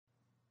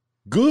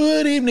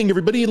Good evening,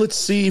 everybody. Let's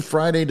see,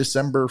 Friday,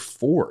 December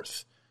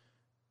 4th.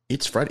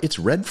 It's Friday. It's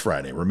Red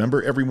Friday.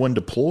 Remember, everyone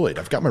deployed.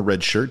 I've got my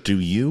red shirt. Do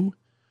you?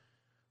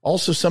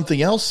 Also,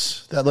 something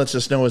else that lets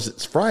us know is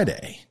it's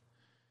Friday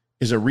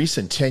is a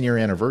recent 10-year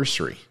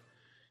anniversary.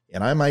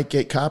 And I might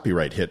get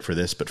copyright hit for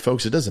this, but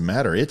folks, it doesn't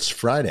matter. It's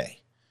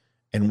Friday.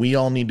 And we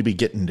all need to be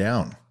getting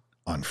down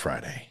on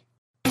Friday.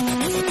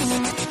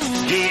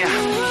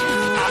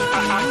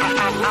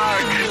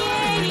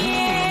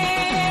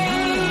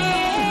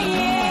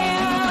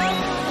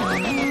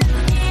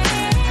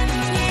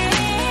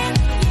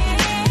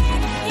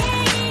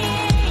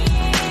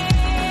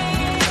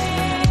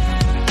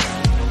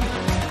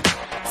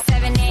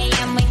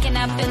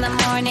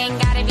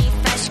 Gotta be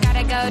fresh,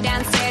 gotta go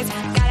downstairs.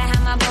 Gotta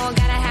have my bowl,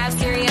 gotta have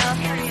cereal.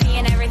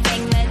 Seeing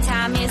everything, the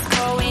time is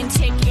going,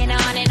 ticking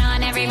on and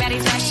on.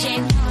 Everybody's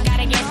rushing.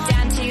 Gotta get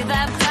down to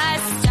the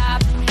bus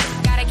stop.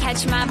 Gotta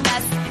catch my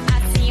bus.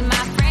 I see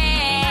my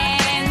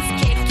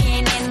friends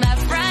kicking in the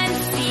front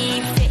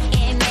seat,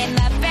 sitting in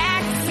the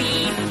back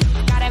seat.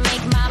 Gotta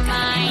make my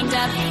mind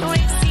up.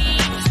 Which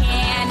seat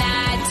can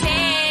I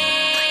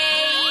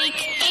take?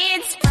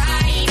 It's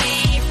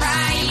Friday,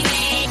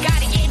 Friday.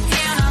 Gotta get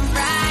down on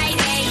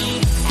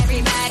Friday.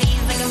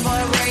 Everybody's looking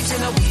forward to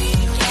the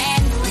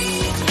weekend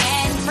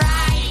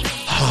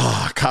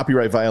Friday.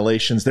 Copyright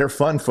violations. They're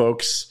fun,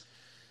 folks.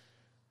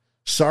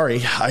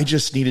 Sorry, I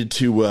just needed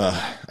to,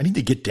 I need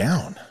to get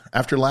down.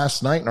 After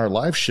last night in our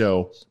live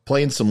show,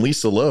 playing some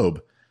Lisa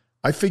Loeb,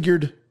 I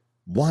figured,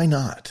 why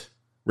not?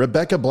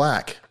 Rebecca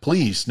Black,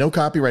 please, no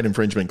copyright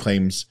infringement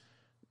claims.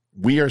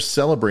 We are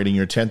celebrating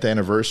your 10th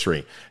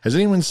anniversary. Has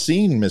anyone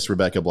seen Miss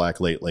Rebecca Black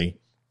lately?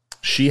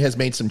 She has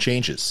made some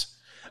changes,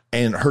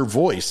 and her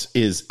voice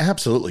is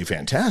absolutely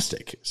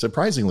fantastic,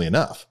 surprisingly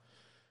enough.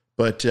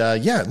 But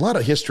yeah, a lot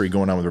of history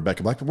going on with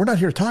Rebecca Black, but we're not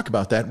here to talk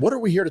about that. What are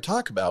we here to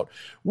talk about?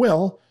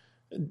 Well,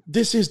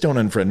 this is Don't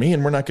Unfriend Me,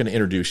 and we're not going to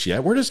introduce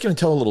yet. We're just going to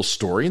tell a little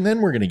story, and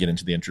then we're going to get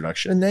into the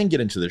introduction, and then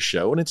get into the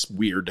show, and it's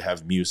weird to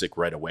have music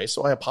right away,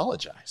 so I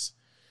apologize.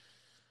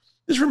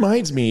 This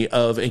reminds me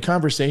of a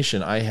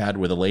conversation I had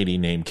with a lady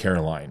named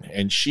Caroline,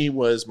 and she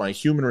was my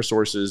human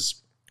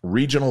resources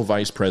regional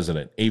vice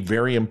president, a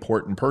very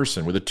important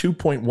person with a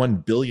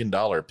 $2.1 billion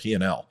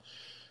P&L.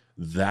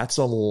 That's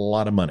a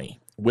lot of money,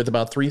 with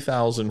about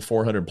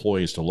 3,400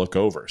 employees to look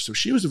over. So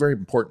she was a very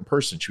important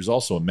person. She was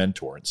also a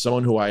mentor and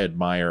someone who I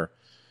admire,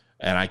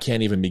 and I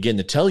can't even begin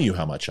to tell you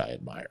how much I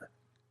admire.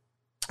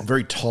 A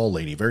very tall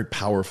lady, very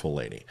powerful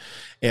lady.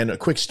 And a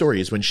quick story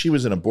is when she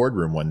was in a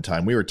boardroom one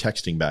time, we were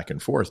texting back and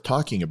forth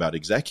talking about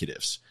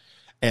executives.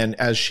 And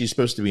as she's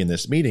supposed to be in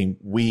this meeting,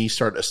 we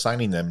start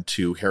assigning them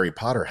to Harry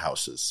Potter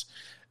houses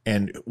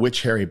and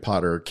which Harry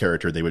Potter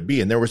character they would be.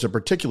 And there was a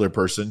particular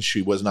person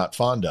she was not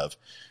fond of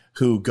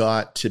who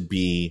got to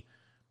be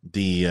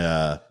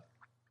the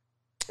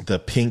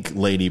pink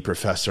lady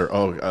professor,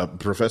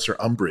 Professor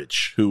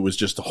Umbridge, who was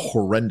just a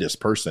horrendous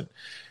person.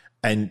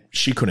 And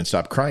she couldn't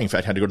stop crying. In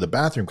fact, had to go to the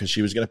bathroom because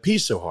she was going to pee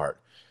so hard.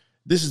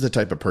 This is the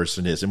type of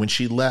person it is. And when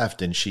she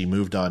left and she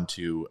moved on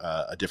to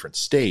a different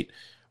state,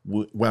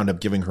 wound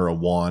up giving her a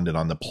wand, and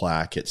on the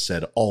plaque it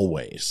said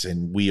always.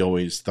 And we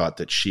always thought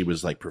that she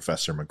was like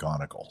Professor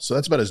McGonagall. So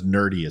that's about as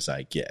nerdy as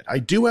I get. I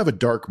do have a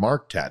dark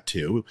mark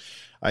tattoo.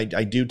 I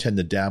do tend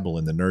to dabble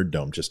in the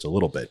nerddom just a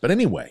little bit. But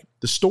anyway,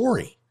 the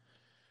story.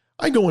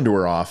 I go into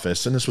her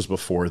office, and this was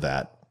before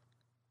that.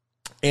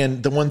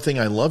 And the one thing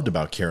I loved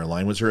about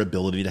Caroline was her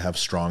ability to have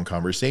strong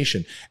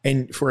conversation.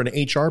 And for an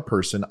HR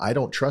person, I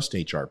don't trust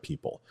HR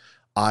people.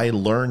 I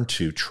learned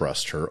to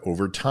trust her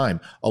over time,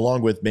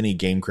 along with many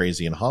game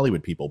crazy and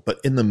Hollywood people.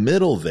 But in the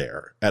middle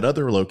there, at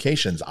other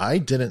locations, I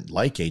didn't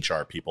like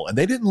HR people, and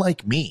they didn't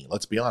like me.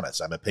 Let's be honest.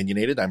 I'm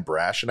opinionated, I'm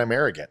brash, and I'm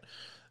arrogant.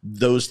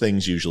 Those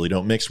things usually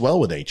don't mix well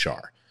with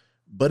HR.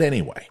 But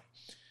anyway,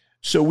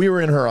 so we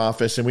were in her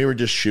office, and we were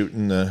just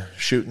shooting the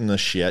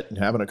shit and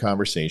having a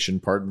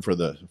conversation. Pardon for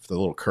the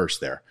little curse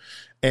there.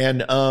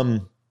 And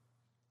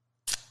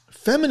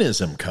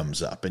feminism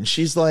comes up, and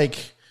she's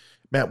like,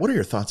 Matt, what are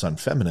your thoughts on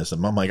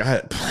feminism? I'm like,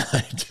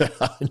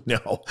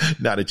 no,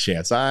 not a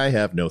chance. I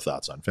have no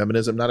thoughts on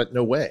feminism.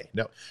 No way.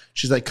 No.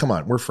 She's like, come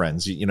on, we're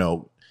friends. You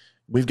know,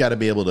 we've got to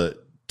be able to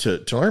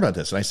learn about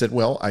this. And I said,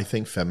 well, I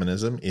think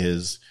feminism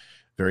is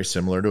very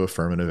similar to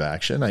affirmative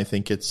action. I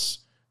think it's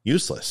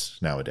useless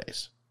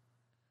nowadays.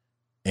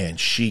 And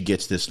she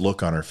gets this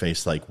look on her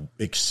face like,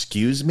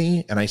 excuse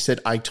me? And I said,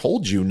 I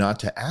told you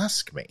not to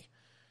ask me.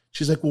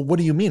 She's like, well, what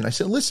do you mean? I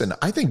said, listen,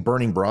 I think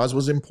burning bras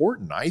was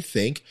important. I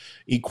think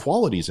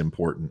equality is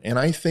important. And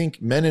I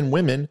think men and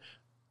women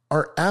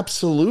are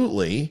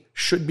absolutely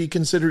should be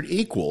considered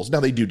equals. Now,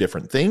 they do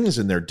different things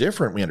and they're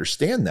different. We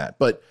understand that.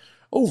 But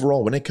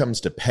overall, when it comes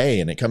to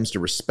pay and it comes to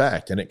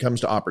respect and it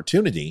comes to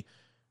opportunity,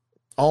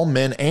 all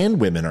men and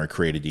women are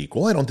created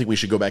equal. I don't think we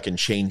should go back and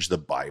change the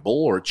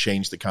Bible or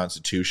change the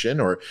Constitution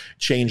or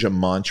change a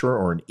mantra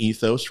or an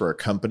ethos for a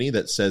company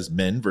that says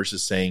men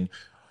versus saying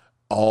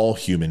all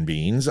human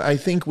beings. I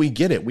think we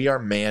get it. We are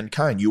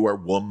mankind. You are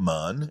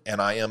woman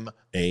and I am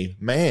a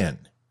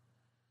man.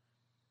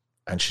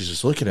 And she's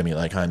just looking at me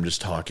like I'm just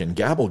talking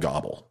gabble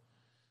gobble.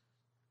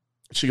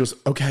 She goes,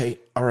 okay,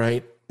 all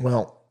right.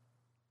 Well,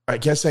 I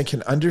guess I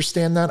can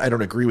understand that. I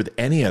don't agree with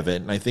any of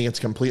it. And I think it's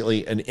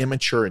completely an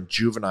immature and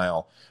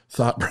juvenile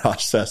thought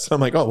process. I'm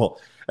like, oh,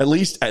 well, at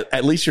least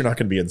you're not going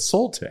to be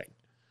insulting.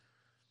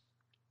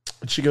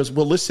 And she goes,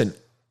 well, listen,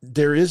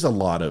 there is a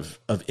lot of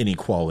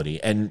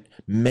inequality, and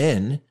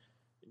men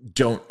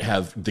don't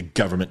have the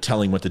government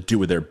telling what to do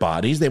with their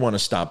bodies. They want to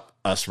stop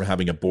us from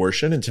having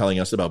abortion and telling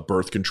us about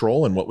birth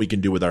control and what we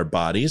can do with our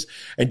bodies.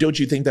 And don't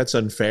you think that's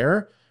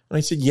unfair? And I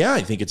said, yeah,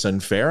 I think it's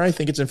unfair. I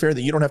think it's unfair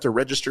that you don't have to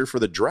register for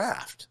the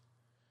draft.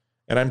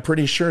 And I'm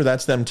pretty sure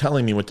that's them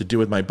telling me what to do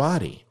with my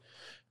body.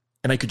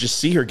 And I could just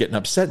see her getting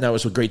upset. And that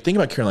was a great thing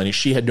about Caroline.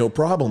 She had no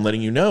problem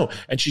letting you know.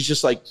 And she's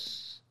just like,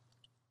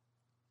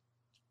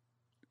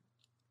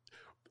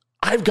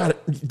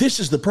 this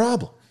is the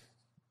problem.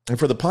 And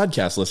for the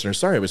podcast listener,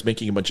 sorry, I was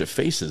making a bunch of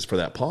faces for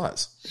that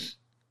pause.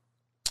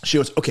 She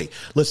goes, okay,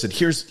 listen,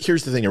 here's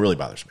the thing that really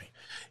bothers me.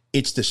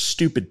 It's the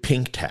stupid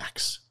pink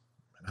tax.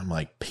 And I'm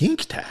like,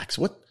 pink tax?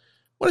 What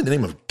in the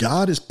name of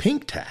God is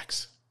pink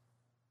tax?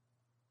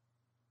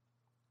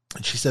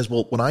 And she says,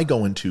 well, when I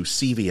go into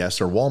CVS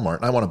or Walmart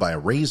and I want to buy a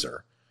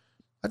razor,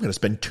 I'm going to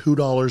spend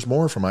 $2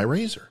 more for my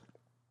razor.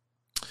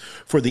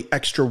 For the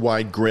extra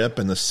wide grip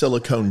and the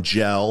silicone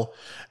gel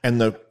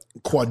and the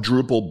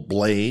quadruple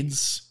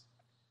blades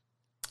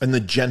and the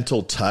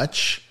gentle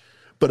touch.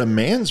 But a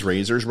man's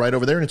razor is right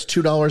over there and it's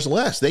 $2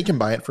 less. They can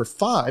buy it for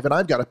 $5 and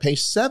I've got to pay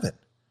 $7.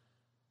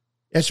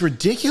 It's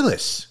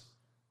ridiculous.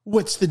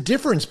 What's the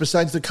difference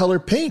besides the color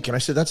pink? And I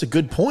said, that's a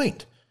good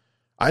point.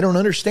 I don't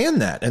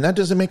understand that. And that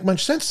doesn't make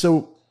much sense.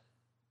 So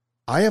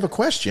I have a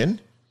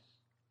question.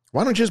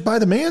 Why don't you just buy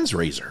the man's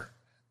razor?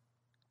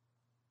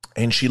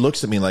 And she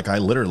looks at me like I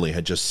literally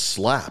had just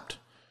slapped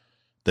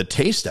the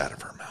taste out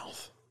of her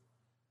mouth.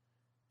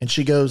 And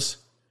she goes,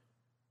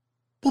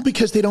 well,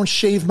 because they don't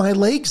shave my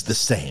legs the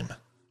same.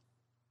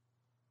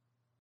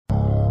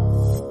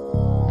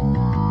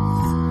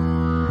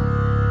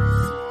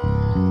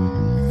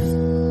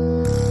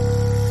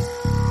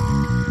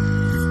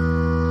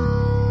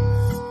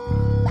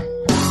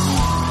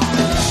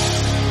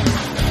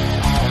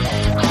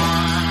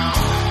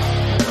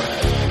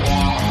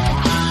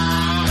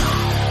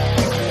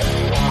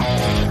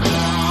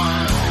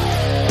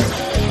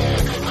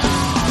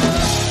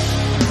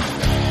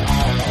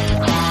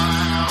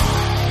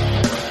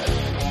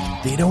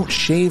 Don't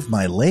shave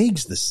my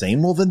legs the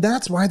same. Well, then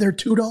that's why they're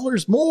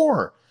 $2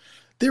 more.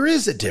 There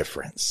is a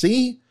difference.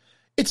 See,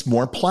 it's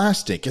more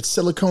plastic. It's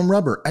silicone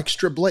rubber,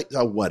 extra blade,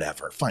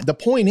 whatever. Fine. The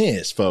point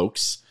is,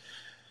 folks,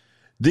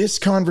 this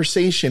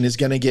conversation is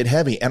going to get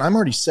heavy. And I'm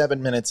already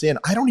 7 minutes in.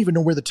 I don't even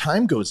know where the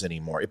time goes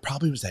anymore. It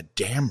probably was that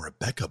damn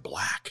Rebecca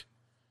Black.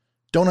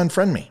 Don't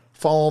unfriend me.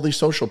 Follow all these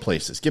social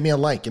places. Give me a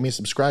like. Give me a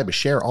subscribe, a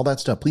share, all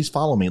that stuff. Please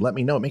follow me. Let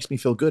me know. It makes me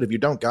feel good. If you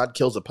don't, God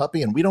kills a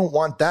puppy. And we don't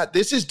want that.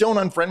 This is Don't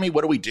Unfriend Me.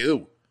 What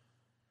do?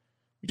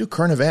 We do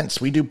current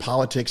events. We do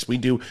politics. We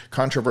do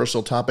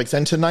controversial topics.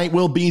 And tonight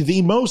will be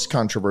the most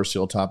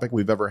controversial topic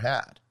we've ever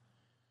had.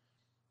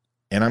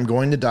 And I'm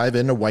going to dive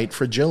into white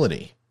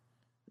fragility,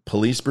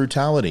 police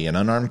brutality and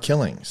unarmed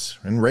killings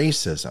and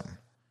racism.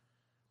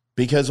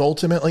 Because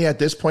ultimately at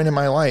this point in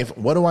my life,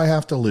 what do I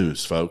have to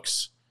lose,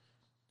 folks?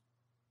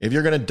 If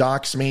you're going to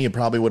dox me, you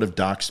probably would have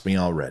doxed me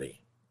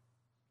already.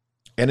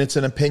 And it's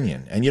an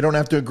opinion. And you don't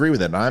have to agree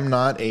with it. I'm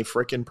not a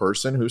freaking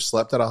person who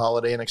slept at a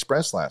Holiday Inn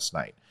Express last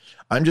night.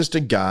 I'm just a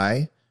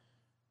guy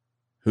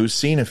who's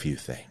seen a few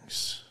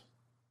things.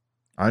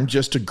 I'm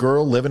just a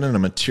girl living in a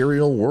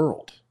material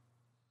world.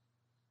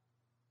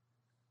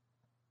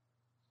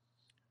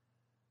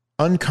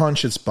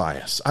 Unconscious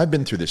bias. I've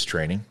been through this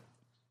training.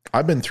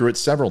 I've been through it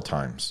several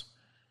times.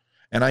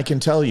 And I can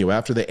tell you,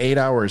 after the 8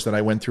 hours that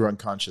I went through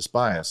unconscious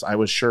bias, I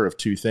was sure of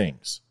two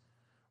things.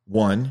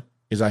 One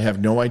is I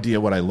have no idea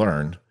what I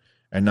learned.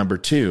 And number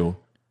two,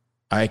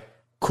 I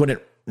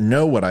couldn't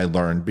know what I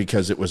learned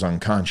because it was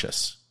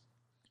unconscious.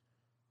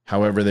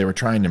 However, they were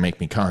trying to make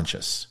me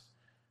conscious,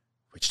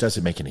 which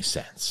doesn't make any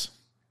sense.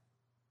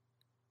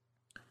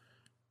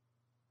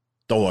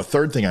 Though a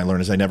third thing I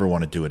learned is I never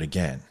want to do it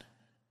again.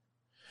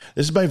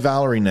 This is by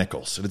Valerie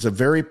Nichols, and it's a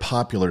very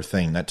popular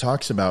thing that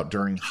talks about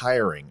during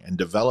hiring and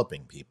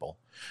developing people,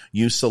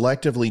 you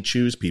selectively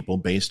choose people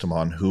based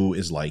on who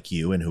is like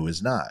you and who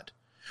is not,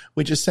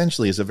 which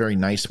essentially is a very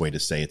nice way to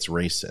say it's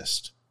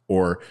racist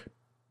or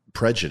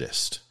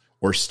prejudiced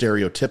or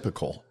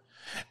stereotypical.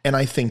 And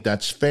I think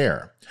that's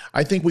fair.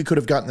 I think we could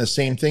have gotten the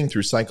same thing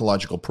through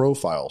psychological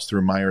profiles,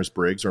 through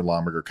Myers-Briggs or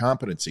Lomberger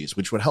competencies,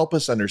 which would help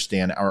us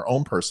understand our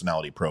own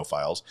personality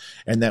profiles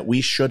and that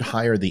we should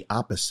hire the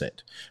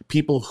opposite.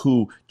 People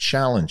who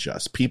challenge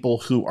us, people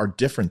who are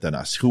different than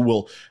us, who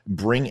will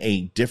bring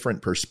a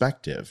different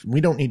perspective.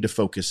 We don't need to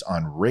focus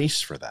on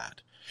race for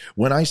that.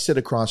 When I sit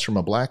across from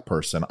a black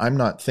person, I'm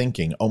not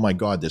thinking, oh my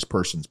God, this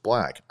person's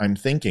black. I'm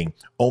thinking,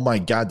 oh my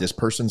God, this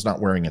person's not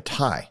wearing a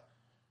tie.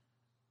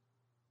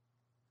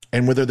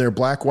 And whether they're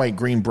black, white,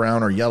 green,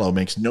 brown, or yellow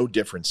makes no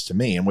difference to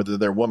me. And whether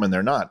they're woman,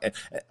 they're not,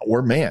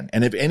 or man.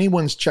 And if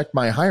anyone's checked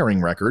my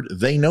hiring record,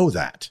 they know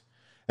that.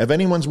 If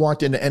anyone's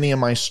walked into any of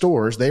my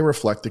stores, they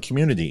reflect the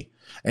community.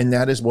 And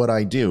that is what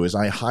I do, is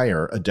I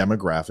hire a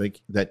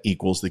demographic that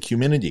equals the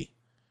community.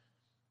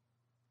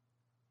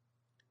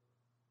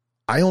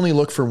 I only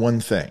look for one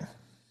thing.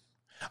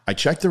 I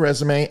check the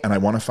resume and I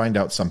want to find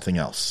out something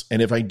else.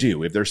 And if I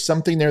do, if there's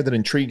something there that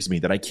intrigues me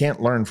that I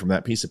can't learn from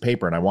that piece of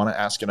paper and I want to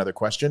ask another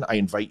question, I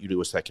invite you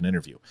to a second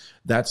interview.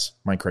 That's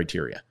my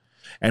criteria.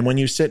 And when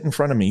you sit in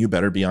front of me, you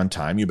better be on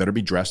time. You better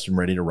be dressed and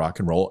ready to rock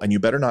and roll. And you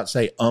better not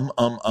say,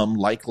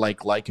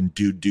 like, and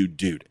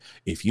dude.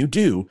 If you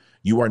do,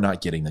 you are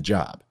not getting the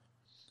job.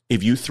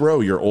 If you throw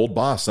your old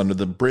boss under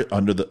the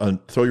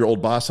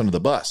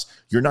bus,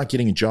 you're not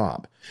getting a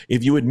job.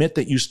 If you admit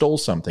that you stole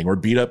something or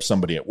beat up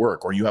somebody at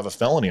work or you have a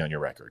felony on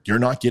your record, you're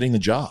not getting the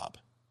job.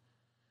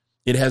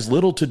 It has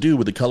little to do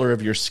with the color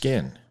of your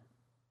skin.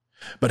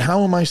 But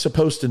how am I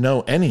supposed to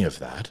know any of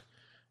that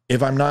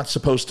if I'm not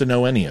supposed to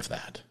know any of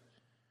that?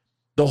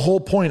 The whole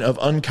point of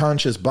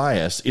unconscious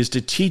bias is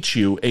to teach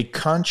you a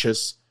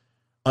conscious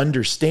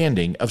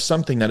understanding of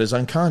something that is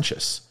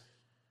unconscious.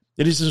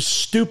 It is the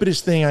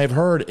stupidest thing I've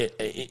heard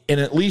in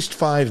at least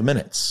 5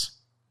 minutes.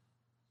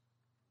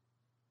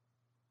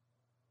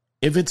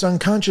 If it's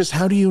unconscious,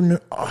 how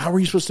are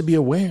you supposed to be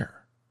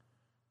aware?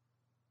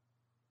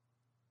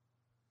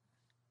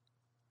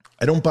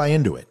 I don't buy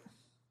into it.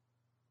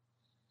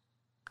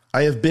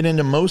 I have been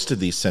into most of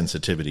these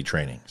sensitivity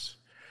trainings.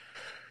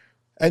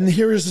 And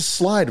here is a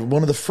slide,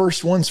 one of the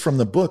first ones from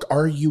the book.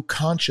 Are you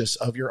conscious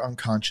of your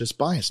unconscious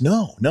bias?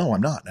 No, I'm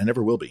not. I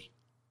never will be.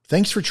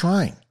 Thanks for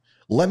trying.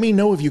 Let me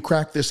know if you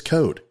crack this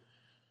code.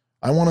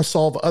 I want to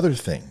solve other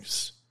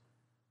things.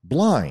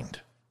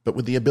 Blind, but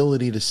with the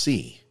ability to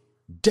see.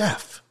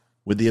 Deaf,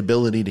 with the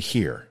ability to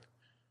hear.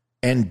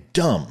 And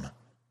dumb,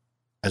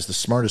 as the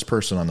smartest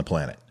person on the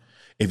planet.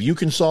 If you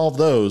can solve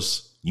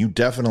those, you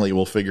definitely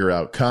will figure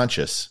out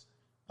conscious,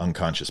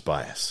 unconscious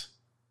bias.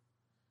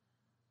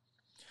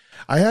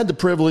 I had the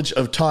privilege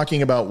of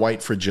talking about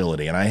white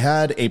fragility, and I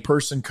had a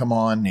person come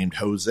on named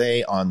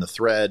Jose on the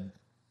thread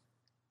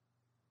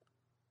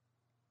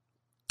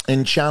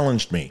and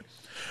challenged me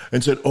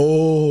and said,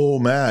 "Oh,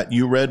 Matt,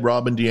 you read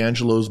Robin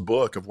DiAngelo's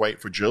book of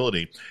white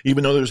fragility,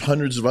 even though there's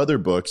hundreds of other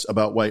books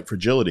about white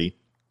fragility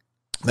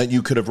that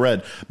you could have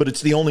read, but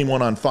it's the only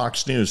one on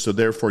Fox News, so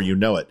therefore you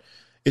know it."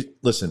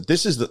 Listen,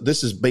 this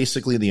is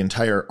basically the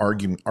entire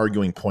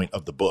arguing point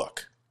of the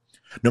book.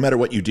 No matter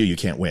what you do, you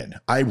can't win.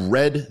 I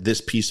read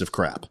this piece of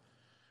crap.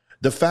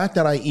 The fact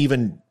that I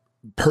even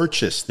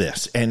purchased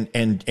this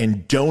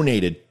and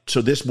donated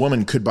so this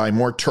woman could buy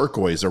more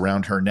turquoise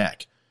around her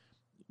neck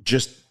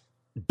just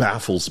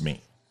baffles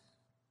me.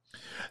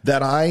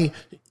 That I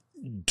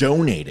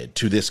donated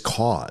to this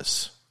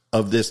cause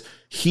of this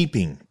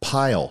heaping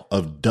pile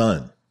of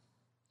done.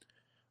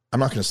 I'm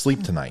not going to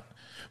sleep tonight.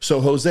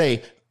 So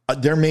Jose,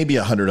 there may be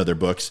 100 other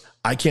books.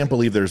 I can't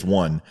believe there's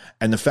one.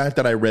 And the fact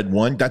that I read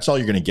one, that's all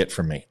you're going to get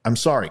from me. I'm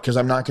sorry, because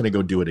I'm not going to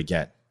go do it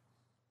again.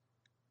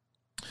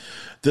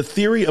 The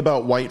theory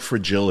about white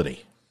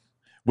fragility,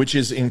 which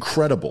is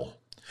incredible,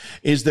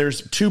 is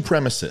there's two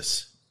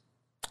premises.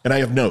 And I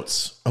have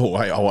notes.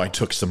 I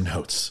took some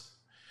notes.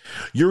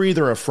 You're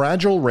either a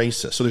fragile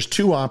racist. So there's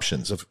two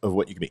options of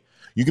what you can be.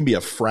 You can be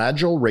a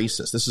fragile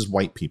racist. This is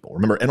white people.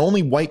 Remember, and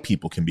only white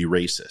people can be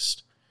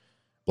racist.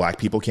 Black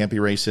people can't be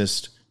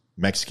racist.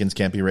 Mexicans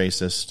can't be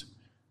racist.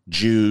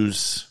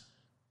 Jews,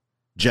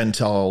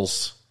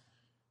 Gentiles,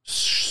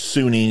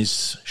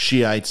 Sunnis,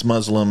 Shiites,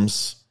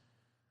 Muslims,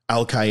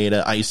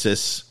 Al-Qaeda,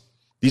 ISIS.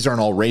 These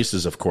aren't all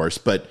races, of course,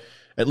 but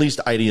at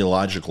least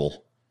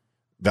ideological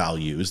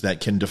values that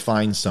can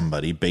define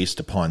somebody based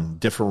upon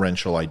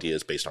differential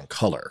ideas based on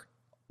color,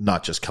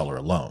 not just color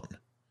alone.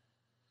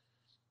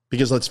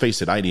 Because let's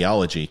face it,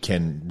 ideology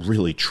can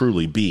really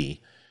truly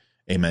be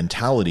a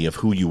mentality of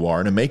who you are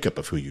and a makeup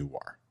of who you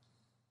are.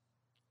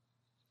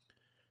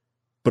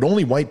 But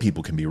only white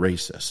people can be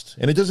racist.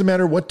 And it doesn't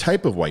matter what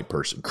type of white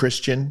person,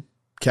 Christian,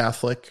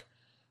 Catholic,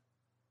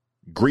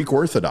 Greek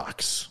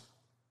Orthodox.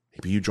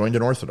 Maybe you joined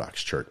an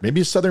Orthodox church.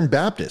 Maybe a Southern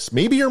Baptist.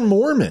 Maybe you're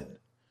Mormon.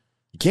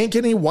 You can't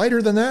get any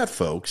whiter than that,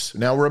 folks.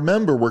 Now,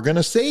 remember, we're going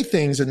to say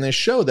things in this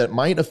show that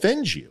might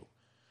offend you.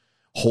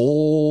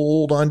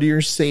 Hold onto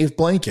your safe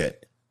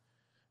blanket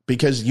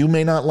because you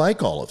may not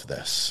like all of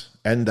this.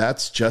 And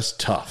that's just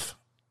tough.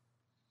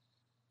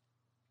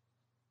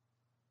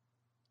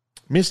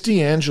 Miss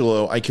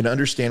DiAngelo, I can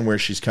understand where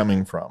she's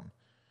coming from.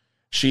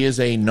 She is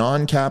a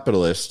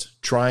non-capitalist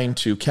trying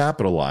to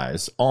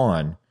capitalize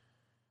on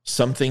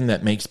something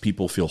that makes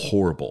people feel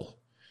horrible.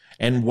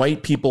 And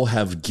white people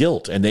have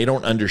guilt, and they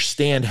don't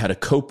understand how to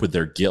cope with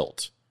their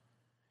guilt.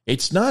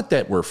 It's not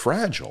that we're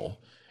fragile.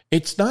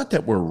 It's not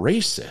that we're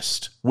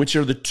racist, which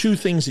are the two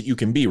things that you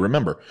can be.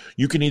 Remember,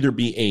 you can either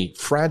be a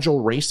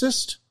fragile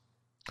racist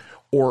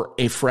or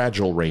a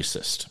fragile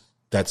racist.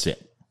 That's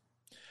it.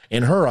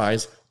 In her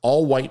eyes,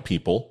 all white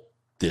people,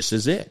 this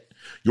is it.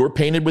 You're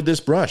painted with this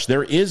brush.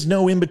 There is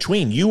no in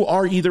between. You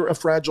are either a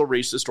fragile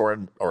racist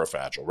or a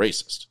fragile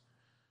racist.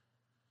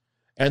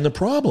 And the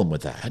problem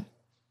with that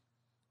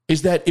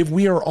is that if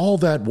we are all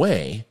that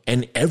way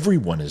and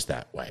everyone is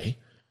that way,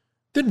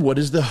 then what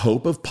is the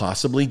hope of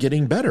possibly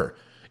getting better?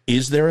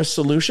 Is there a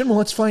solution? Well,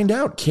 let's find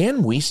out.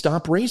 Can we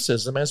stop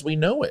racism as we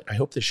know it? I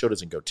hope this show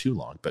doesn't go too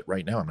long, but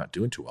right now I'm not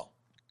doing too well.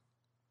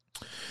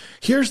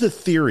 Here's the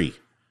theory.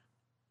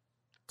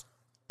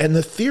 And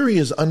the theory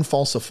is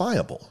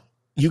unfalsifiable.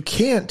 You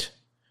can't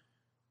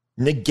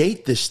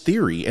negate this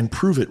theory and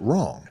prove it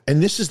wrong.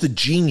 And this is the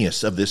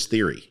genius of this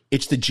theory.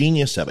 It's the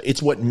genius of it.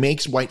 It's what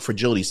makes white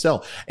fragility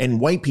sell.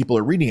 And white people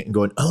are reading it and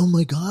going, oh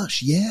my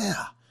gosh,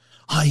 yeah,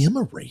 I am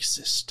a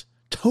racist.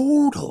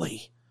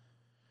 Totally.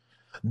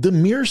 The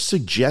mere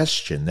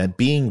suggestion that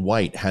being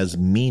white has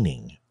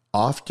meaning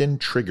often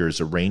triggers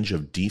a range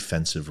of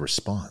defensive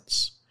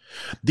response.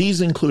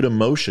 These include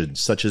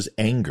emotions such as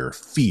anger,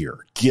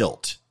 fear,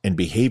 guilt, and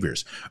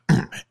behaviors.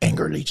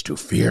 Anger leads to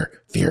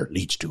fear. Fear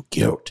leads to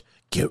guilt.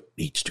 Guilt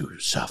leads to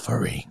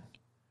suffering.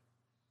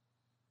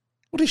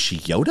 What is she,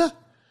 Yoda?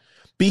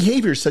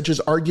 Behaviors such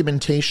as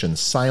argumentation,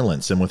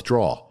 silence, and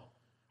withdrawal.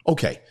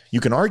 Okay, you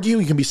can argue,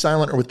 you can be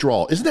silent or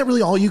withdraw. Isn't that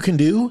really all you can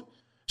do?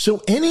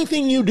 So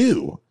anything you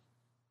do,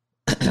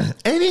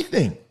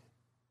 anything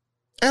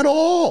at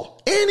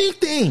all,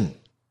 anything,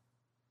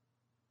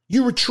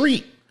 you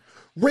retreat,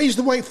 raise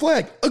the white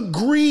flag,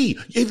 agree.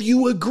 If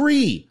you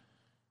agree,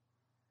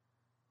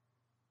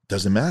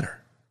 doesn't matter.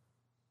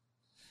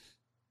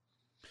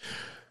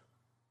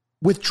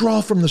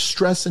 Withdraw from the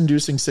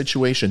stress-inducing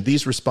situation.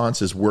 These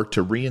responses work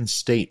to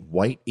reinstate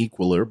white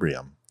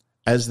equilibrium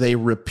as they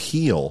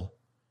repeal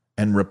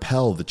and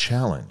repel the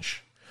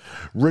challenge,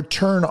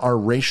 return our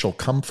racial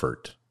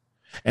comfort,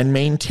 and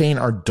maintain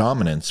our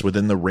dominance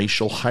within the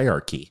racial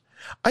hierarchy.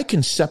 I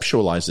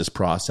conceptualize this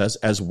process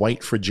as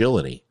white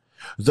fragility.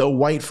 Though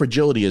white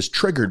fragility is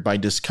triggered by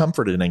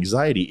discomfort and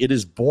anxiety, it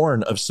is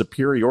born of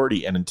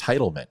superiority and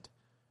entitlement.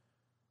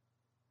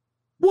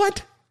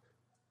 What?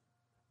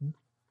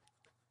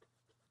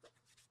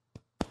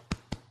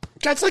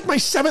 That's like my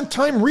 7th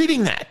time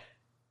reading that.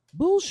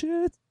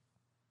 Bullshit.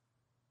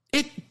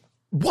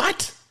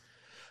 What?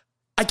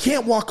 I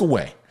can't walk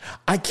away.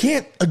 I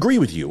can't agree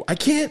with you. I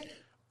can't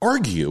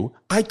argue.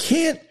 I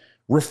can't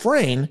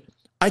refrain.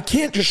 I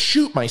can't just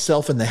shoot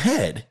myself in the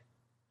head.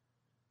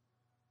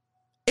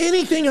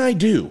 Anything I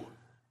do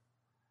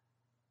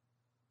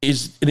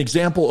is an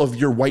example of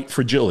your white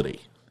fragility.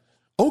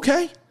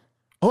 Okay.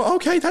 Oh,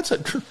 okay.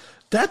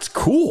 That's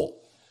cool.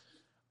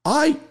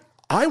 I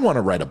want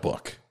to write a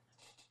book.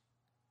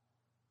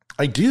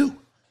 I do.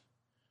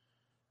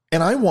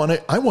 And I want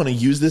to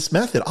use this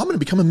method. I'm going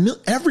to become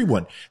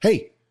everyone.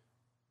 Hey,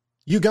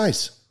 you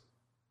guys,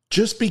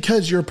 just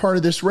because you're a part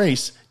of this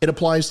race, it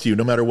applies to you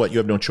no matter what. You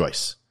have no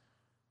choice.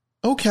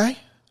 Okay.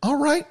 All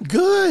right.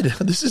 Good.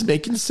 This is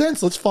making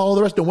sense. Let's follow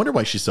the rest. No wonder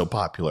why she's so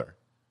popular.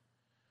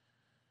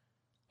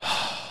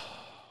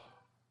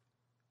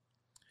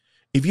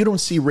 If you don't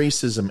see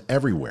racism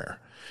everywhere,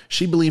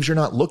 she believes you're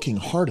not looking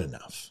hard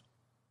enough.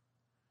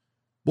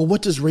 Well,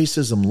 what does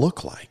racism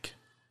look like?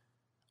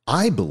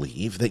 I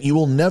believe that you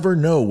will never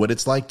know what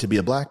it's like to be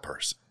a black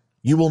person.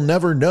 You will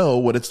never know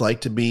what it's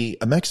like to be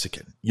a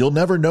Mexican. You'll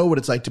never know what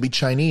it's like to be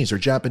Chinese or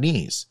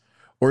Japanese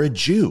or a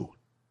Jew.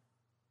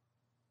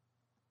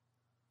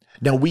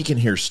 Now, we can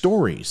hear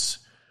stories.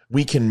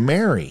 We can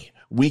marry.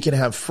 We can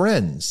have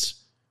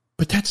friends.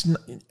 But that's not,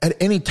 at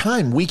any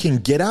time we can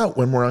get out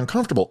when we're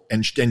uncomfortable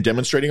and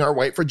demonstrating our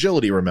white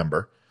fragility,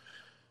 remember.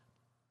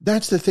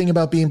 That's the thing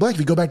about being black. If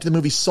you go back to the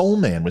movie Soul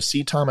Man with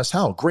C. Thomas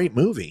Howell, great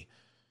movie.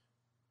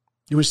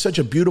 It was such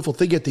a beautiful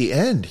thing at the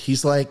end.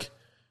 He's like,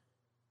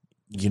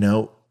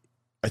 I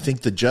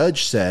think the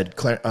judge said,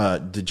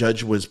 the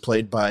judge was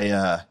played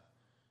by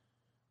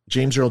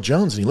James Earl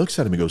Jones, and he looks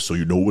at him and goes, so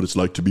you know what it's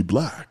like to be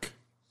black?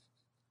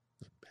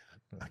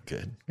 Not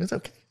good. It's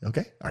okay.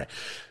 Okay. All right.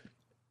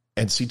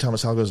 And C.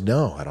 Thomas Howell goes,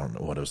 no, I don't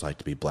know what it was like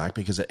to be black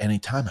because at any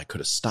time I could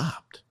have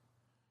stopped.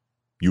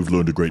 You've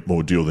learned a great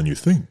more deal than you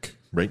think.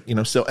 Right.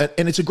 So,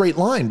 and it's a great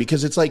line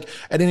because it's like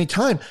at any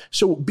time.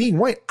 So being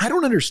white, I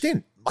don't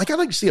understand. Like, I'd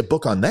like to see a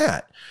book on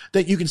that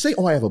you can say,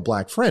 oh, I have a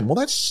black friend. Well,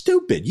 that's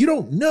stupid. You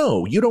don't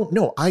know.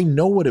 I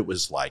know what it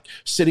was like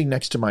sitting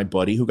next to my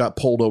buddy who got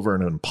pulled over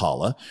in an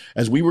Impala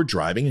as we were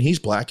driving, and he's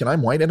black and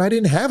I'm white, and I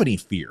didn't have any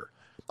fear.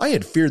 I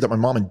had fear that my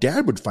mom and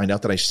dad would find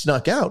out that I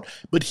snuck out,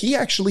 but he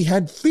actually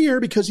had fear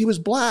because he was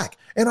black.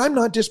 And I'm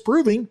not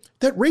disproving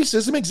that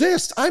racism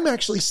exists. I'm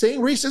actually saying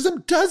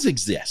racism does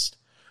exist.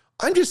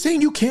 I'm just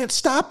saying you can't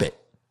stop it.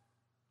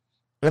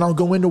 And I'll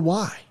go into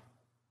why.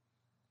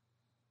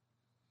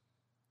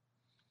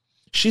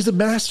 She's a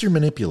master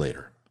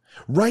manipulator.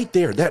 Right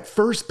there, that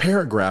first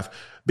paragraph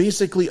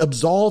basically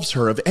absolves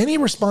her of any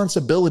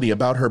responsibility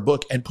about her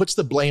book and puts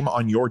the blame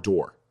on your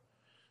door.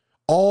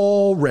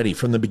 Already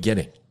from the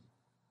beginning.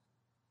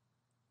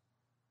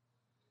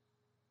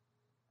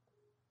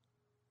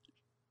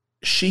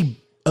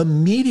 She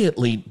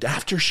immediately,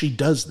 after she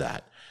does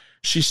that,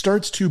 she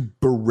starts to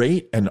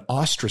berate and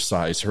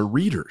ostracize her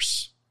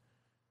readers.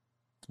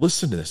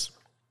 Listen to this.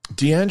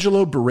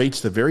 D'Angelo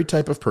berates the very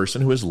type of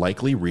person who is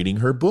likely reading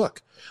her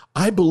book.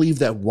 I believe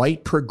that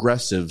white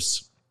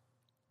progressives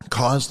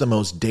cause the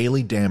most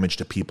daily damage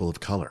to people of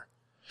color.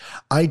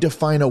 I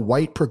define a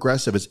white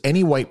progressive as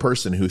any white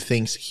person who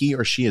thinks he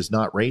or she is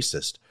not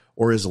racist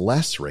or is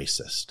less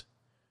racist.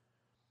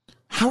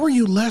 How are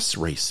you less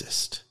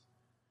racist?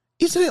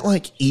 Isn't it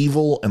like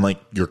evil and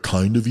like you're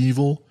kind of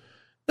evil?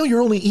 No,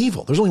 you're only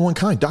evil. There's only one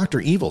kind. Dr.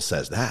 Evil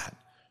says that.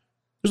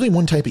 There's only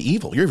one type of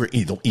evil. You're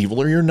either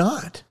evil or you're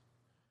not.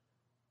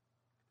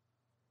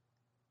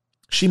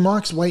 She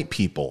mocks white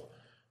people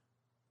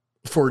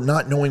for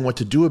not knowing what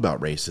to do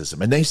about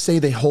racism, and they say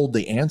they hold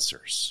the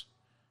answers.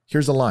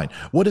 Here's a line.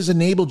 What has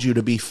enabled you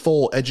to be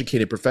full,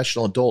 educated,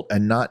 professional adult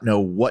and not know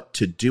what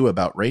to do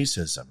about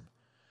racism?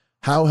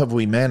 How have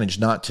we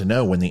managed not to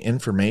know when the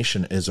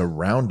information is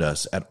around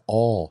us at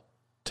all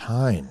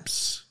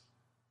times?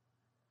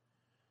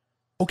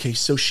 Okay,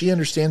 so she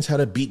understands how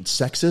to beat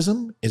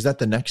sexism. Is that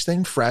the next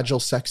thing? Fragile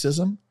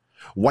sexism,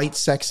 white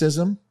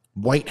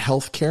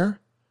healthcare,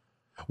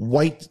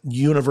 white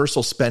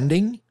universal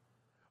spending,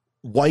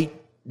 white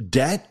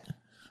debt,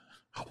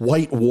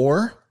 white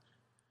war.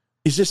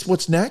 Is this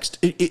what's next?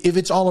 If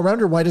it's all around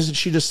her, why doesn't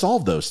she just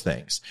solve those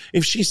things?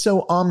 If she's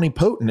so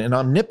omnipotent and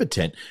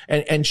omnipotent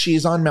and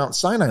she's on Mount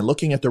Sinai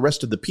looking at the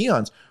rest of the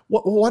peons,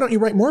 why don't you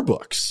write more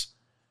books?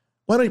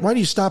 Why do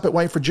you stop at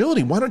white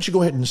fragility? Why don't you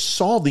go ahead and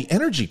solve the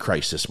energy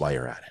crisis while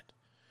you're at it?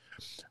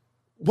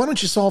 Why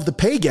don't you solve the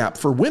pay gap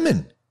for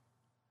women?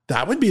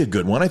 That would be a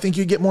good one. I think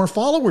you'd get more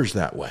followers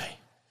that way.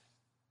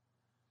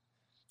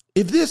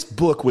 If this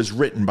book was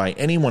written by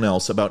anyone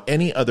else about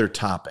any other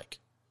topic,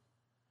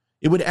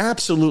 it would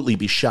absolutely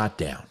be shot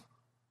down.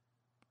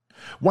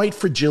 White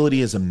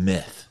fragility is a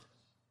myth.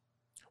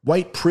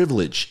 White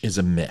privilege is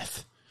a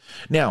myth.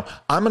 Now,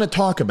 I'm going to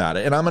talk about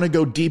it and I'm going to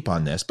go deep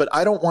on this, but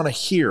I don't want to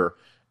hear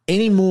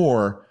any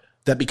more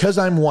that because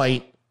I'm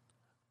white,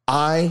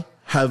 I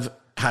have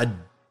had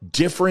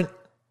different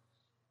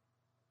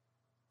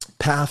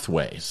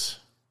pathways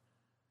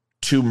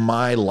to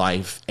my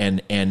life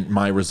and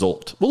my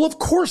result. Well, of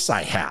course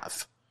I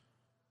have.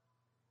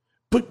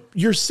 But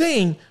you're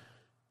saying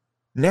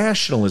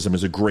nationalism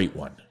is a great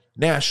one.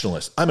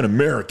 Nationalist. I'm an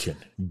American.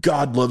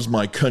 God loves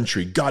my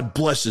country. God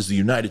blesses the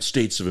United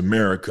States of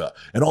America.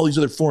 And all these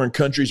other foreign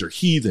countries are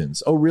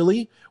heathens. Oh,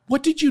 really?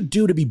 What did you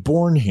do to be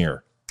born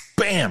here?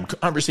 Bam,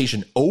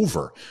 conversation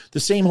over. The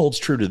same holds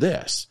true to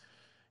this.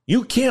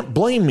 You can't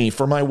blame me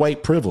for my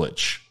white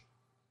privilege.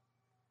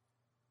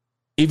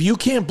 If you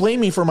can't blame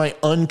me for my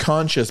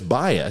unconscious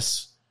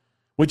bias,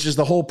 which is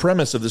the whole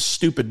premise of this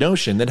stupid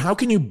notion, then how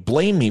can you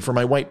blame me for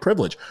my white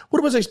privilege?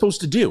 What was I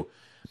supposed to do?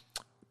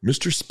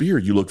 Mr. Spear,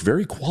 you look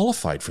very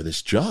qualified for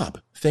this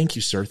job. Thank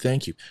you, sir.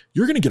 Thank you.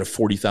 You're going to get a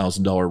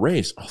 $40,000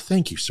 raise. Oh,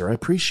 thank you, sir. I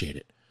appreciate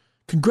it.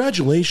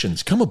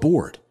 Congratulations. Come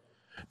aboard.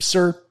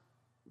 Sir,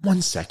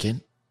 1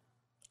 second.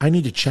 I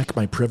need to check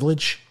my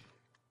privilege.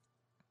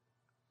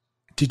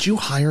 Did you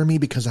hire me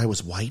because I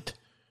was white?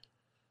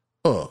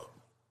 Oh,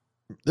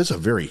 that's a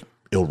very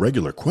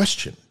irregular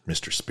question,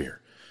 Mr.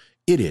 Spear.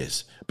 It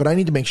is, but I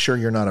need to make sure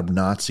you're not a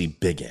Nazi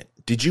bigot.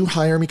 Did you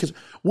hire me because...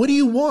 What do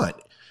you want?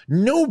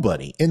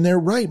 Nobody in their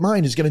right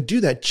mind is going to do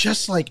that,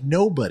 just like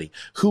nobody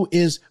who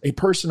is a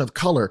person of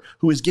color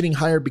who is getting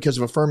hired because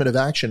of affirmative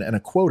action and a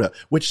quota,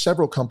 which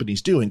several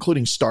companies do,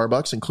 including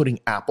Starbucks, including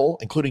Apple,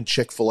 including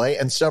Chick-fil-A,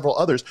 and several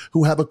others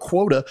who have a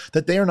quota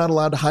that they are not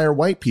allowed to hire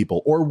white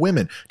people or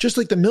women, just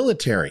like the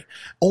military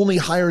only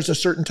hires a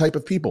certain type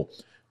of people.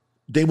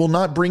 They will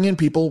not bring in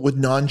people with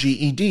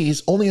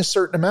non-GEDs, only a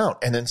certain amount.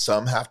 And then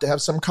some have to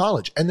have some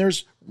college. And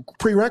there's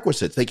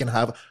prerequisites.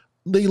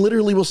 They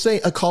literally will say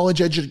a college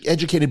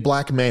educated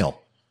black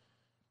male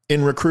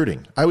in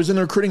recruiting. I was in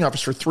the recruiting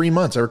office for 3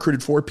 months. I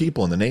recruited 4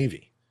 people in the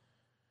Navy.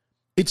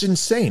 It's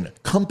insane.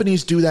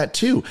 Companies do that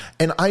too.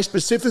 And I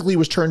specifically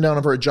was turned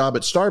down for a job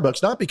at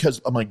Starbucks, not because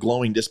of my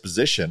glowing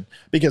disposition,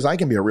 because I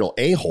can be a real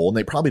a-hole and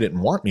they probably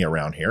didn't want me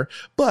around here.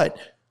 But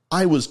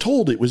I was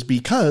told it was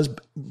because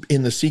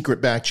in the secret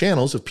back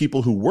channels of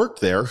people who worked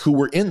there, who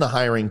were in the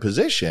hiring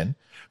position,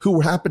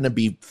 who happened to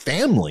be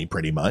family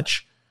pretty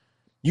much,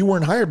 you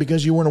weren't hired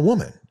because you weren't a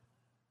woman.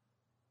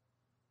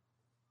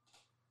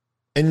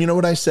 And you know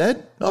what I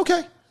said?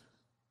 Okay.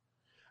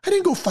 I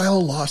didn't go file a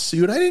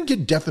lawsuit. I didn't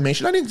get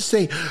defamation. I didn't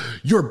say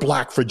your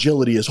black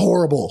fragility is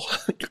horrible.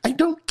 I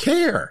don't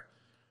care.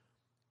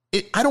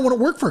 I don't want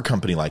to work for a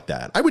company like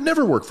that. I would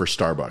never work for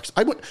Starbucks.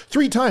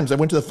 3 times I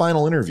went to the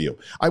final interview.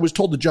 I was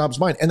told the job's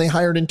mine and they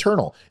hired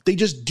internal. They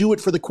just do it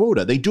for the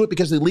quota. They do it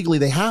because legally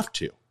they have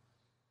to.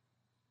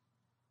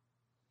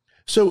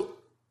 So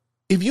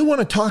if you want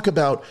to talk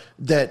about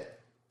that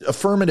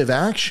affirmative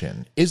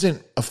action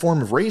isn't a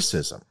form of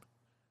racism,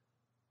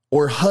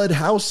 or HUD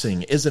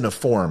housing isn't a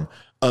form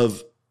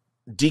of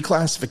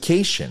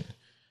declassification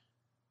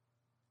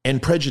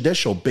and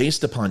prejudicial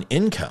based upon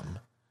income,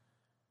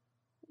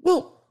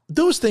 well,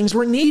 those things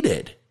were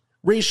needed.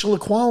 Racial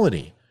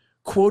equality,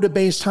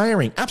 quota-based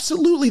hiring,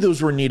 absolutely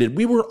those were needed.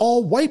 We were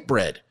all white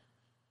bread.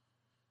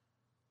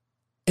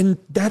 And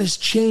that has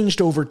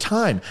changed over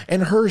time.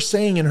 And her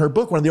saying in her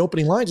book, one of the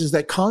opening lines is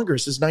that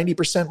Congress is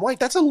 90% white.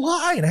 That's a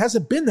lie. And it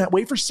hasn't been that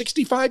way for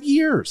 65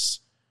 years.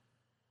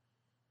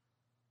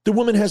 The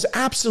woman has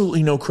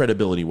absolutely no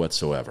credibility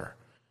whatsoever.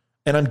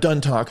 And I'm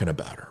done talking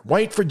about her.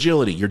 White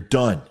fragility, you're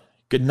done.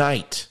 Good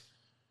night.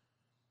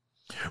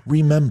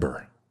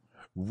 Remember,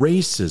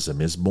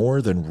 racism is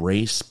more than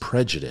race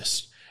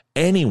prejudice.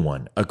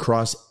 Anyone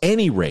across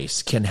any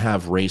race can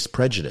have race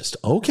prejudice.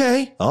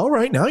 Okay, all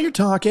right, now you're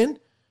talking.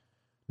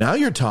 Now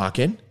you're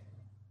talking.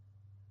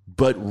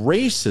 But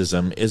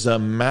racism is a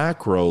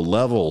macro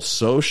level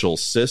social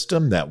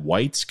system that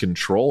whites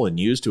control and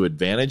use to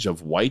advantage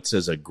of whites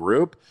as a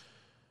group.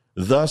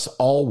 Thus,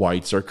 all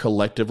whites are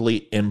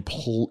collectively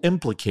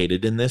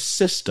implicated in this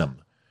system.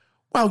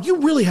 Wow, you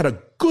really had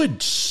a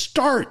good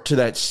start to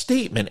that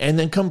statement and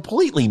then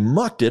completely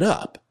mucked it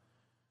up.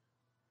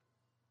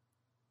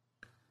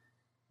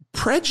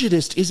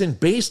 Prejudice isn't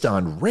based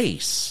on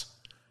race.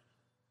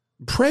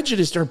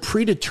 Prejudice are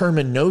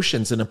predetermined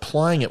notions and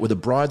applying it with a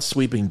broad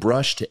sweeping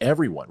brush to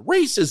everyone.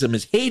 Racism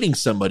is hating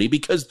somebody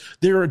because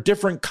they're a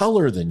different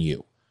color than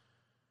you.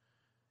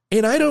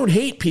 And I don't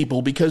hate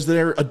people because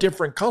they're a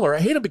different color. I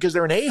hate them because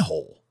they're an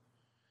a-hole.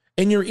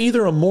 And you're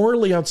either a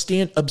morally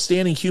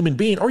upstanding human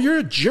being or you're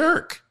a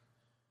jerk.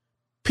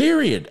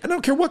 Period. I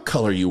don't care what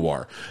color you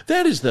are.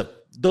 That is the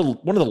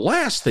one of the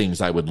last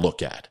things I would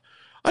look at.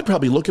 I'd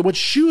probably look at what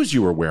shoes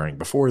you were wearing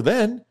before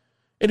then.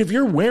 And if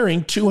you're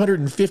wearing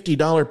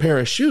 $250 pair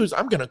of shoes,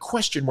 I'm going to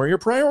question where your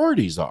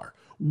priorities are.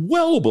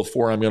 Well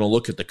before I'm going to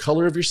look at the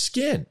color of your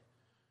skin.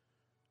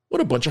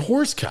 What a bunch of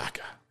horse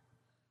caca.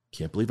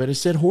 Can't believe I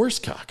just said horse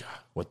caca.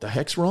 What the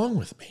heck's wrong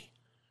with me?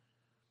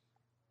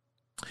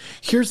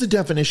 Here's the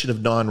definition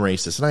of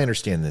non-racist, and I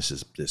understand this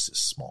is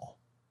small.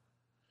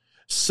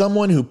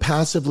 Someone who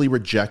passively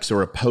rejects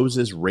or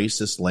opposes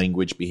racist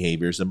language,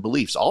 behaviors, and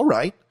beliefs. All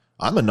right,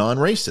 I'm a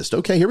non-racist.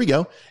 Okay, here we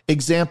go.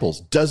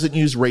 Examples. Doesn't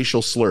use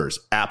racial slurs.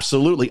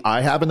 Absolutely.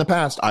 I have in the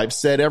past. I've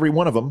said every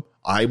one of them.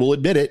 I will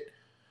admit it.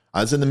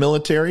 I was in the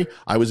military.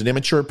 I was an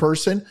immature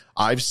person.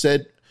 I've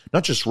said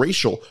not just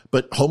racial,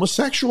 but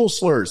homosexual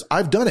slurs.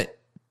 I've done it.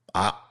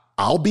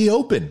 I'll be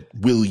open.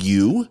 Will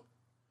you?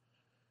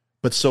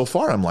 But so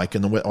far, I'm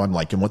liking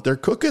what they're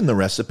cooking. The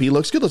recipe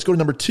looks good. Let's go to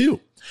number 2.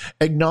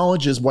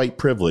 Acknowledges white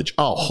privilege.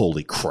 Oh,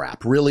 holy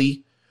crap.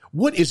 Really?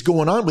 What is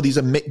going on with these?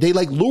 They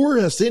lure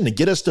us in to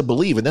get us to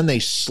believe, and then they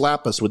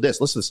slap us with this.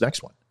 Listen to this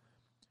next one.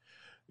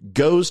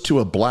 Goes to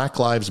a Black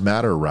Lives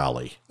Matter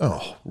rally.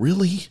 Oh,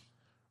 really?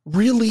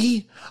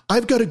 Really?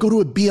 I've got to go to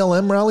a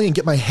BLM rally and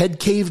get my head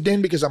caved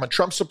in because I'm a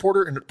Trump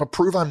supporter and to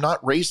prove I'm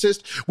not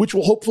racist, which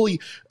will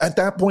hopefully at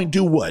that point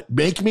do what?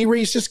 Make me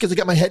racist because I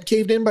got my head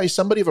caved in by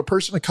somebody of a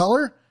person of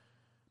color?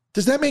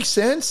 Does that make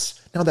sense?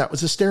 Now that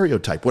was a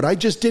stereotype. What I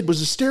just did was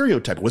a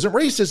stereotype. It wasn't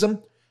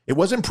racism. It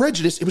wasn't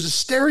prejudice. It was a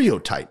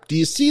stereotype. Do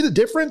you see the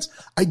difference?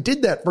 I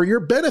did that for your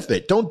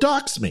benefit. Don't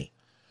dox me.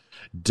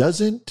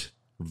 Doesn't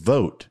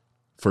vote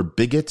for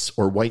bigots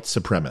or white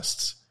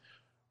supremacists.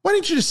 Why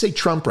didn't you just say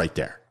Trump right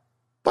there?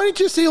 Why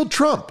didn't you say old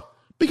Trump?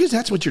 Because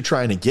that's what you're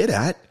trying to get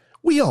at.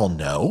 We all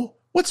know.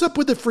 What's up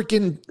with the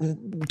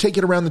freaking take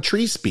it around the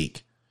tree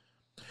speak?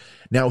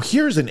 Now,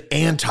 here's an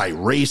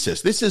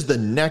anti-racist. This is the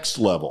next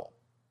level.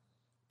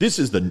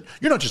 You're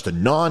not just a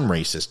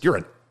non-racist, you're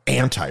an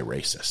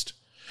anti-racist.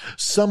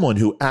 Someone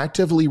who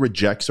actively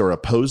rejects or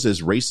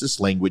opposes racist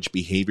language,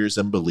 behaviors,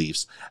 and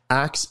beliefs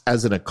acts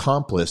as an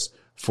accomplice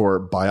for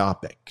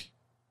BIPOC.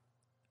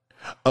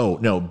 Oh,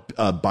 no,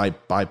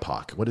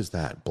 BIPOC. What is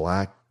that?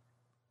 Black,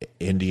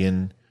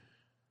 Indian.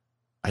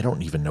 I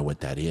don't even know what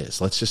that is.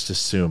 Let's just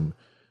assume,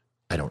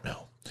 I don't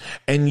know.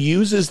 And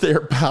uses their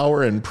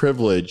power and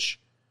privilege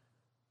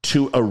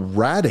to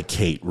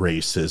eradicate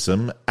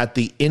racism at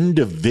the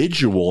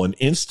individual and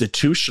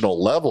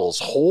institutional levels.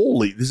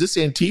 Holy, is this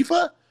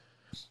Antifa?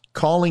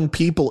 Calling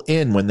people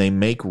in when they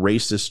make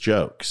racist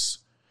jokes.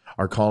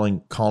 Are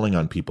calling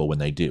on people when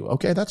they do.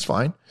 Okay, that's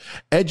fine.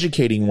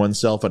 Educating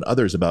oneself and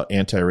others about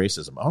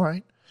anti-racism. All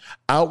right.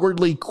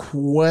 Outwardly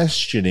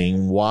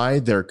questioning why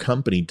their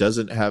company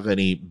doesn't have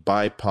any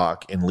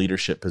BIPOC in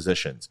leadership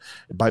positions.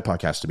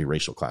 BIPOC has to be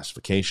racial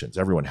classifications.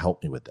 Everyone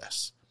help me with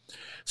this.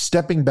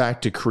 Stepping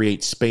back to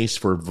create space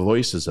for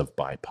voices of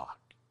BIPOC.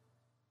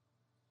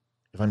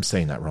 If I'm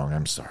saying that wrong,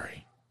 I'm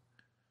sorry.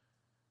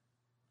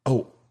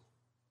 Oh,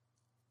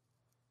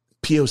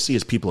 POC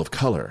is people of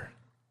color.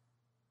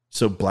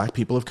 So black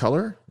people of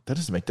color?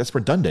 That's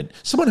redundant.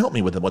 Someone help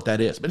me with what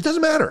that is, but it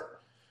doesn't matter.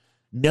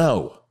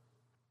 No.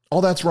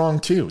 All that's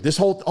wrong too.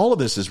 All of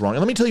this is wrong.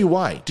 And let me tell you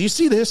why. Do you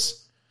see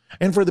this?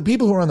 And for the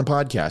people who are on the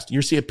podcast,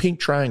 you see a pink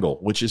triangle,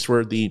 which is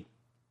for the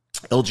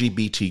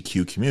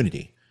LGBTQ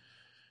community.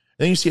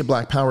 Then you see a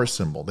black power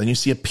symbol. Then you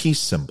see a peace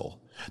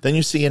symbol. Then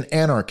you see an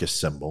anarchist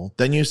symbol.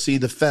 Then you see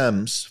the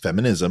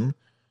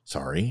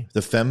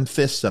the femme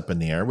fists up in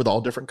the air with all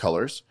different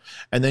colors.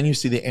 And then you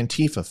see the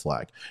Antifa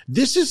flag.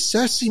 This is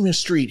Sesame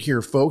Street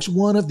here, folks.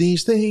 One of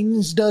these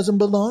things doesn't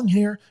belong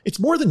here. It's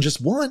more than just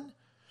one.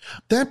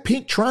 That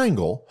pink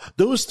triangle,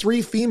 those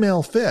 3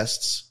 female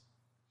fists,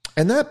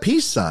 and that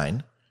peace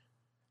sign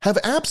have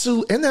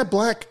and that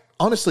black,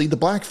 honestly, the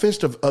black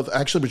fist of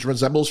actually, which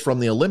resembles from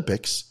the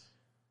Olympics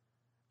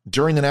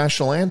during the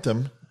national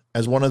anthem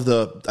as one of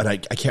the, and I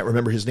can't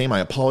remember his name, I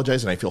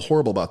apologize, and I feel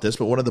horrible about this,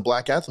 but one of the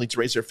black athletes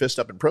raised their fist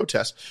up in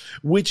protest,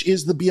 which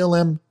is the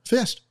BLM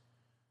fist.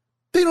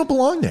 They don't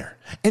belong there.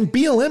 And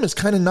BLM is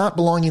kind of not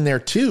belonging there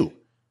too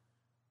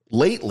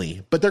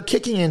lately, but they're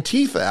kicking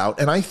Antifa out,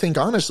 and I think,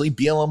 honestly,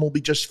 BLM will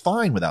be just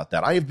fine without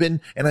that. I have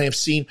been, and I have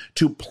seen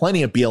to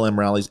plenty of BLM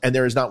rallies, and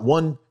there is not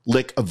one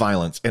lick of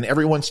violence, and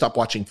everyone stop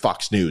watching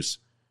Fox News.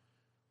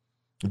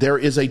 There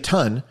is a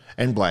ton,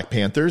 and Black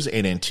Panthers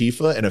and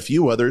Antifa and a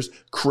few others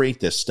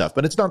create this stuff,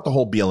 but it's not the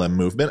whole BLM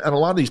movement, and a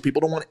lot of these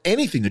people don't want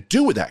anything to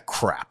do with that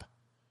crap.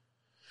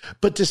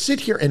 But to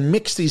sit here and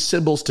mix these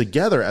symbols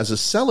together as a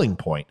selling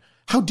point,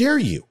 how dare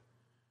you?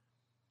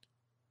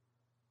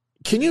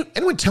 Can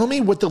anyone tell me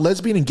what the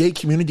lesbian and gay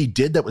community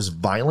did that was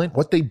violent,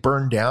 what they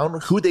burned down,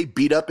 who they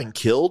beat up and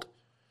killed?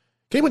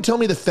 Can anyone tell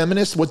me the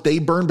feminists, what they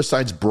burned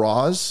besides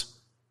bras?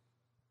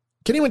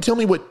 Can anyone tell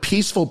me what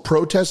peaceful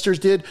protesters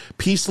did?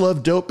 Peace,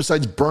 love, dope,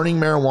 besides burning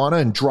marijuana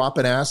and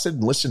dropping acid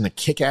and listening to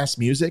kick-ass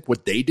music,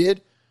 what they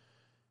did?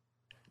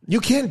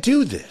 You can't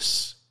do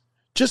this.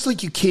 Just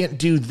like you can't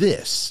do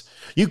this.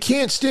 You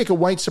can't stick a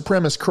white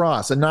supremacist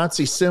cross, a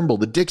Nazi symbol,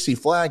 the Dixie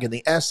flag, and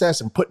the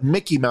SS and put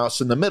Mickey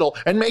Mouse in the middle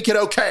and make it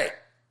okay.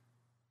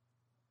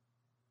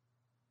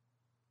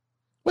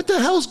 What the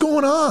hell's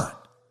going on?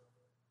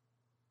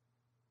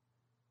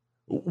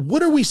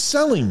 What are we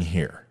selling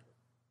here?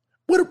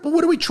 What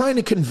are we trying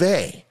to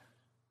convey?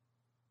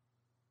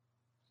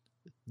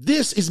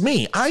 This is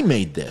me. I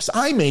made this.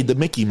 I made the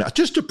Mickey Mouse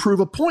just to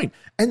prove a point.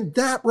 And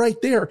that right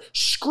there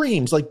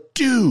screams like,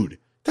 dude,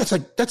 that's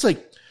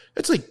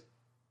like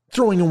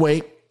throwing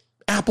away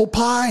apple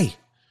pie.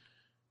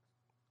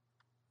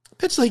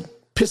 That's like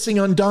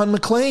pissing on Don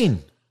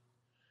McLean.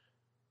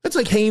 That's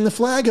like hanging the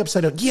flag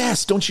upside down.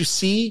 Yes, don't you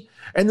see?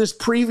 And this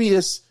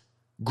previous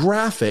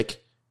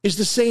graphic is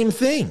the same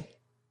thing.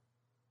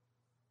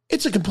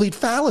 It's a complete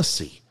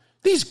fallacy.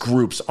 These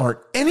groups aren't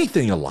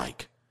anything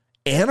alike.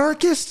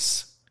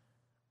 Anarchists?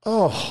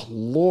 Oh,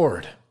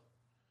 Lord.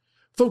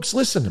 Folks,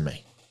 listen to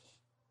me.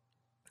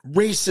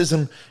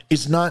 Racism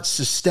is not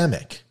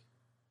systemic.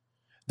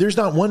 There's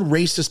not one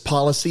racist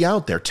policy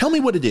out there. Tell me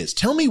what it is.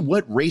 Tell me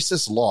what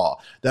racist law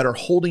that are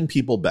holding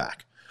people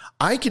back.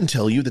 I can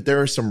tell you that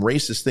there are some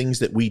racist things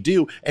that we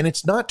do, and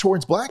it's not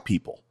towards black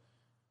people.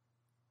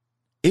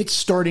 It's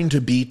starting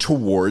to be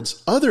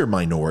towards other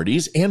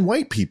minorities and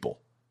white people.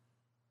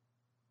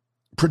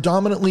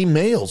 Predominantly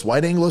males,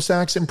 white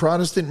Anglo-Saxon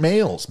Protestant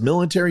males,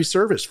 military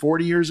service,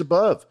 40 years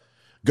above.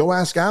 Go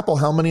ask Apple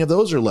how many of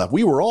those are left.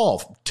 We were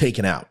all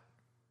taken out.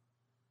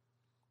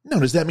 Now,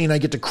 does that mean I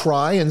get to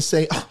cry and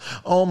say,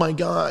 oh my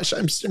gosh,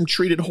 I'm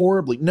treated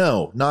horribly?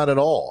 No, not at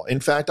all. In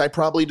fact, I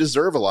probably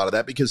deserve a lot of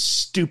that because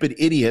stupid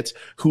idiots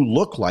who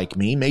look like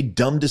me made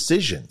dumb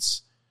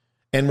decisions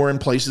and were in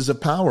places of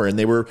power, and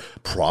they were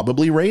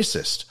probably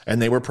racist, and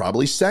they were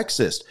probably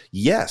sexist.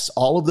 Yes,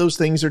 all of those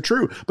things are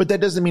true, but that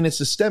doesn't mean it's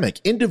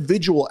systemic.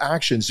 Individual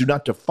actions do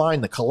not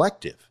define the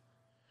collective.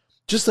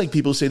 Just like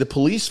people say the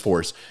police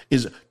force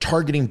is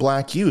targeting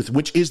black youth,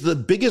 which is the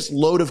biggest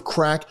load of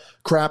crap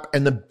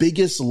and the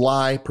biggest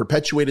lie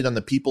perpetuated on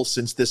the people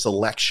since this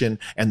election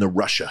and the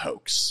Russia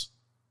hoax.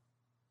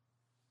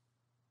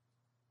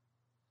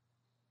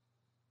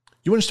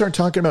 You want to start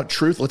talking about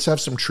truth? Let's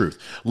have some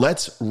truth.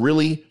 Let's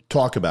really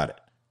talk about it.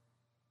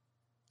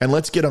 And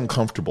let's get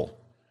uncomfortable.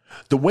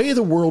 The way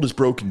the world is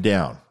broken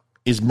down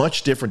is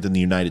much different than the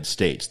United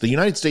States. The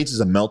United States is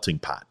a melting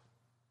pot.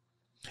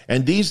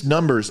 And these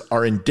numbers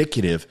are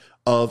indicative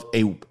of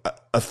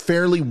a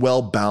fairly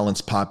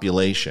well-balanced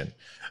population.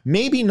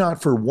 Maybe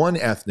not for one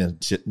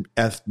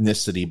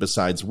ethnicity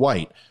besides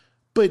white.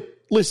 But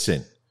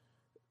listen,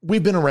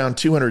 we've been around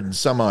 200 and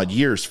some odd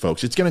years,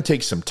 folks. It's going to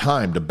take some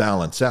time to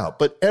balance out.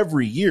 But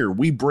every year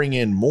we bring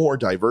in more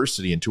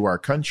diversity into our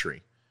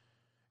country.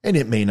 And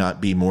it may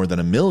not be more than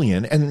 1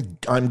 million, and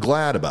I'm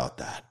glad about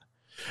that.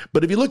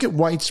 But if you look at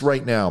whites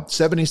right now,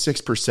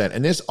 76%,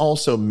 and this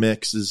also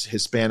mixes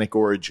Hispanic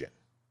origin,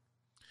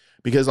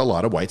 because a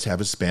lot of whites have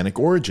Hispanic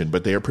origin,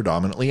 but they are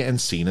predominantly and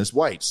seen as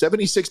white.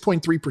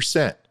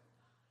 76.3%.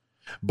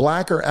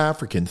 Black or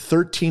African,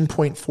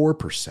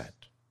 13.4%.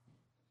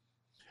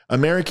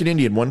 American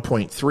Indian,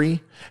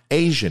 1.3%.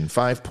 Asian,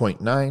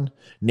 5.9%.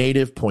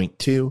 Native,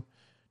 0.2%.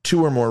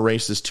 Two or more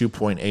races,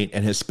 2.8%.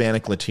 And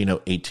Hispanic Latino,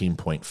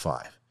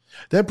 18.5%.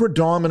 That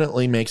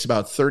predominantly makes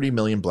about 30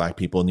 million black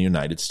people in the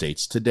United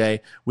States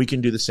today. We can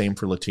do the same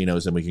for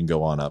Latinos, and we can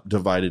go on up,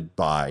 divided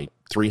by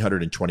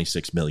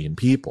 326 million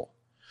people.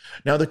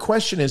 Now, the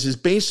question is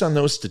based on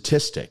those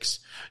statistics,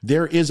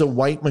 there is a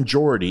white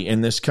majority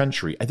in this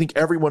country. I think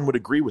everyone would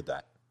agree with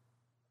that.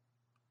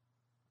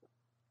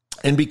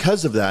 And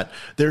because of that,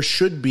 there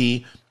should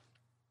be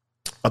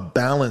a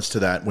balance to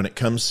that when it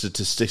comes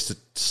to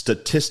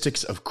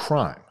statistics of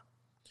crime,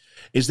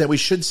 is that we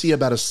should see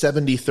about a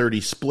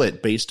 70-30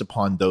 split based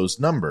upon those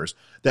numbers,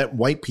 that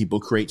white people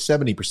create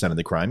 70% of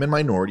the crime and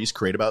minorities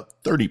create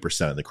about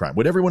 30% of the crime.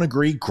 Would everyone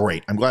agree?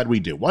 Great. I'm glad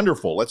we do.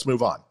 Wonderful. Let's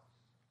move on.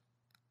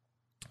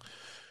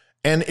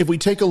 And if we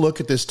take a look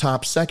at this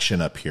top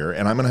section up here,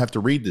 and I'm going to have to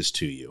read this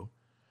to you,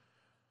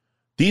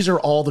 These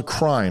are all the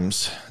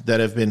crimes that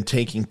have been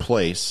taking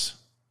place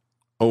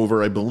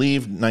over, I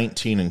believe,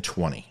 19 and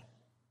 20.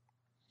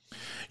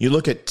 You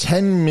look at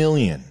 10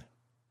 million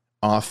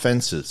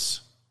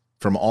offenses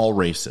from all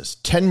races,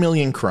 10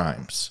 million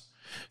crimes,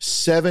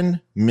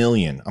 7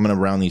 million, I'm going to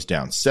round these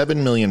down,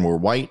 7 million were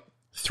white,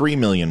 3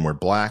 million were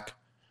black,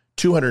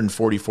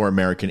 244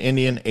 American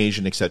Indian,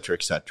 Asian, etc.,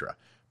 etc.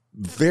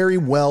 Very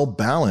well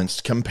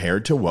balanced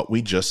compared to what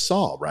we just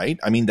saw, right?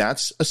 I mean,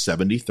 that's a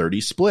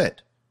 70-30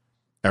 split.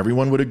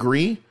 Everyone would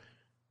agree?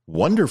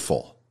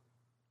 Wonderful.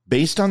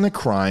 Based on the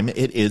crime,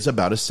 it is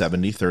about a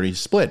 70-30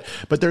 split.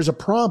 But there's a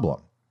problem.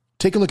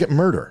 Take a look at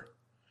murder.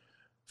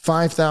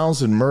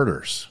 5,000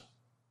 murders,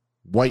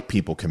 white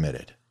people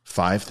committed.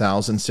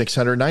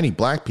 5,690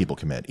 black people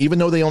commit. Even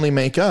though they only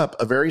make up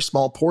a very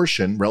small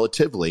portion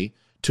relatively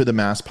to the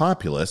mass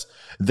populace,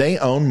 they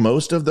own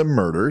most of the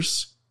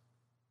murders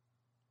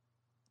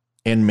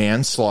and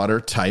manslaughter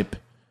type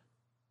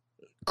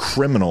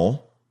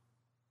criminal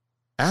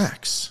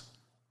acts.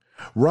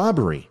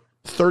 Robbery,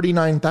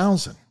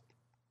 39,000.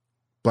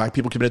 Black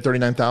people committed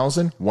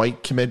 39,000.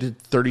 White committed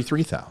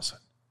 33,000.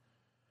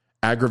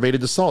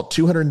 Aggravated assault,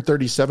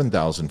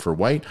 237,000 for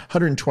white,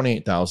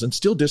 128,000,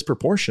 still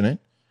disproportionate.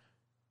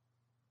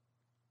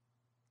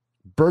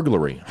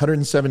 Burglary,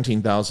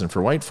 117,000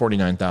 for white,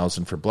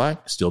 49,000 for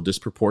black, still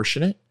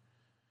disproportionate,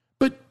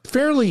 but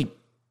fairly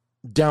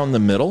down the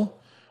middle.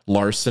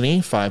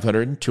 Larceny,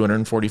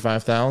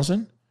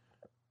 245,000.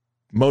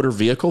 Motor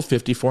vehicle,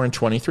 54 and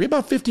 23,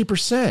 about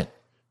 50%.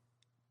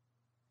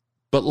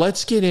 But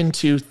let's get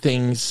into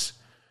things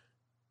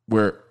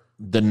where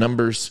the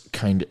numbers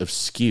kind of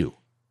skew.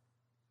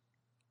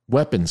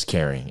 Weapons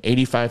carrying,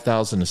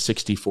 85,000 to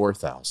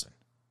 64,000.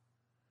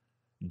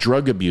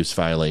 Drug abuse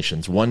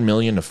violations, 1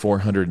 million to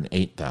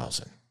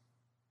 408,000.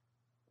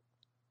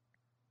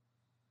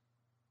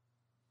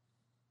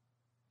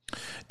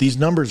 These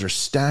numbers are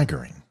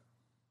staggering,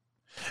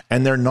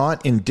 and they're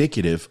not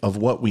indicative of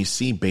what we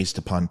see based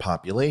upon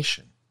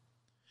population.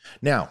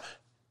 Now,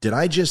 did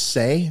I just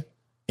say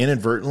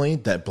inadvertently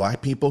that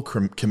black people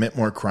commit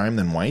more crime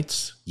than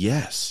whites?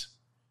 Yes.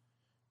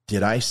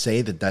 Did I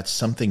say that that's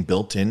something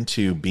built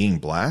into being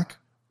black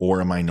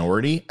or a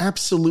minority?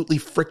 Absolutely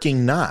freaking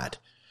not.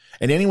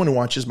 And anyone who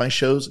watches my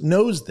shows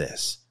knows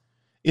this,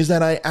 is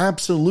that I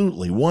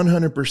absolutely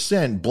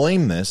 100%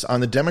 blame this on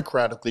the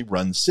democratically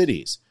run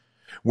cities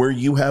where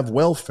you have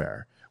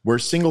welfare, where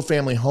single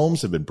family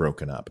homes have been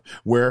broken up,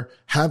 where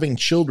having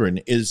children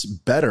is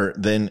better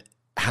than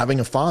having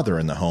a father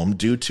in the home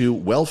due to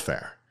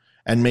welfare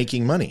and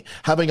making money,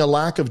 having a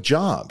lack of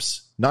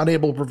jobs, not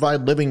able to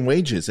provide living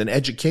wages and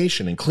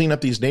education and clean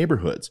up these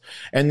neighborhoods.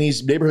 And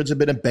these neighborhoods have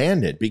been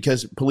abandoned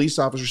because police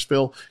officers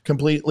feel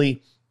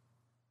completely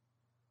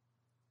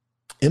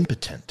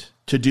impotent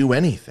to do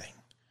anything.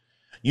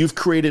 You've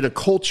created a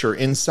culture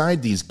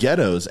inside these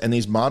ghettos and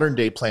these modern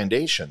day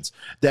plantations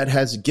that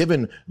has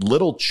given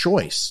little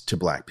choice to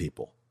black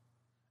people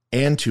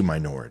and to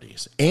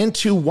minorities and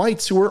to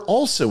whites who are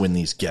also in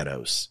these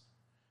ghettos.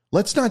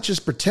 Let's not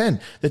just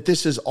pretend that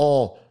this is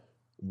all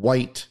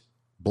white,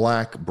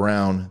 black,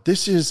 brown.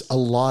 This is a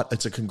lot.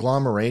 It's a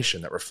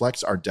conglomeration that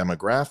reflects our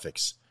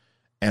demographics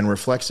and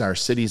reflects our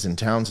cities and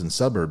towns and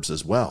suburbs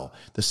as well.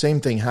 The same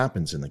thing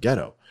happens in the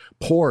ghetto.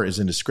 Poor is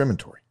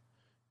indiscriminatory.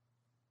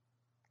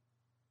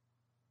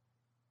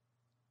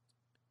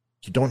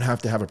 You don't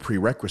have to have a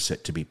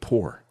prerequisite to be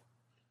poor.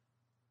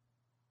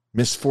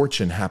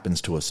 Misfortune happens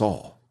to us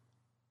all.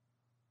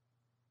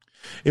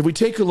 If we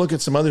take a look at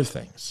some other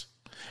things,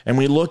 and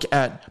we look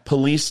at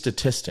police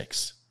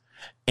statistics,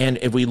 and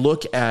if we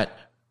look at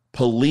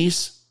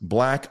police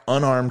black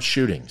unarmed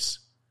shootings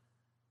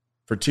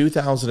for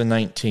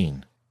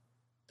 2019,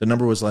 the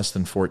number was less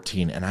than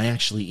 14, and I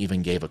actually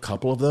even gave a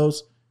couple of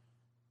those,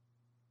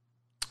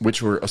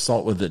 which were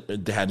assault with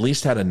it, at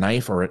least had a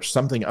knife or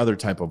something other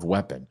type of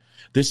weapon.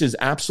 This is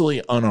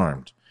absolutely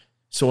unarmed.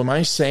 So am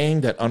I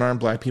saying that unarmed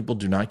black people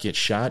do not get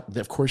shot?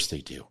 Of course they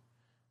do.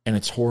 And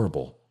it's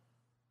horrible.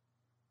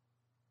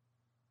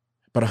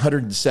 But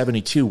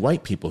 172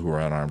 white people who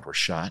are unarmed were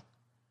shot.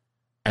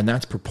 And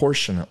that's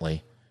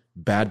proportionately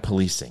bad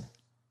policing.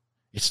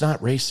 It's not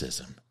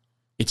racism.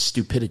 It's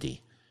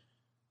stupidity.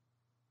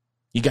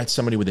 You got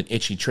somebody with an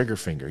itchy trigger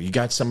finger. You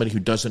got somebody who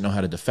doesn't know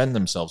how to defend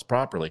themselves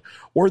properly.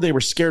 Or they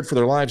were scared for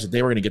their lives that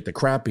they were going to get the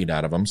crap beat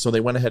out of them, so they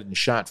went ahead and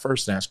shot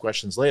first and asked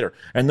questions later.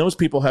 And those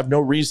people have no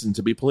reason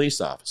to be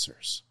police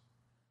officers.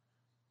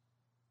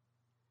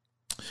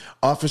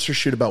 Officers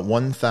shoot about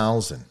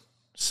 1,000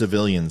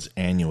 civilians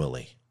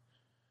annually.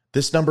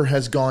 This number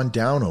has gone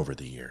down over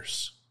the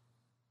years.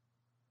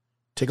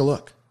 Take a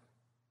look.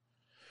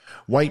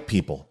 White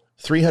people,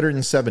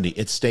 370.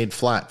 It stayed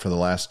flat for the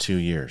last 2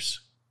 years.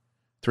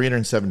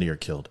 370 are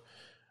killed.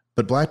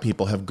 But black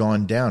people have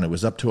gone down. It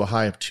was up to a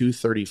high of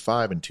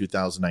 235 in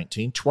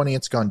 2019. 20,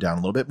 it's gone down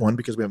a little bit. One,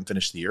 because we haven't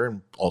finished the year,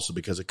 and also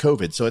because of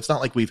COVID. So it's not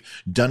like we've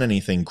done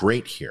anything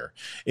great here.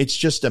 It's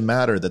just a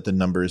matter that the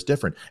number is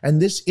different.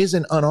 And this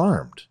isn't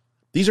unarmed.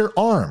 These are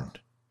armed.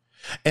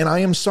 And I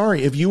am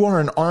sorry, if you are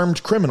an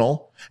armed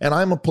criminal and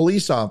I'm a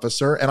police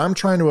officer and I'm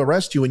trying to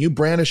arrest you and you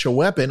brandish a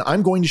weapon,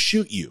 I'm going to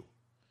shoot you.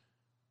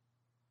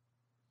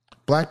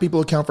 Black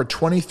people account for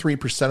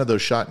 23% of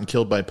those shot and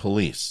killed by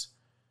police.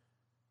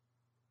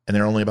 And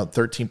they're only about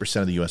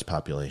 13% of the U.S.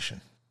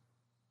 population.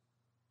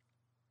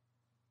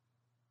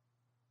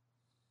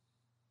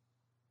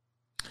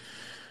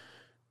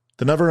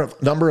 The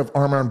number of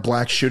unarmed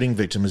black shooting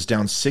victims is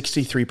down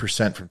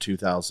 63% from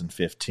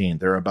 2015.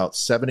 There are about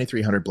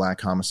 7,300 black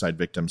homicide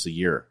victims a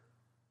year.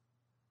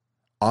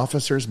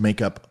 Officers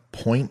make up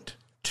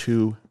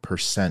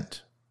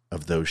 0.2%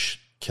 of those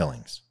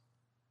killings.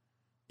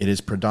 It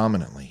is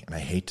predominantly, and I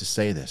hate to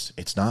say this,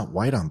 it's not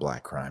white on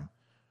black crime,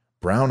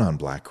 brown on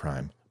black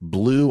crime,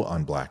 blue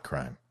on black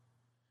crime.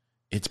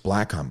 It's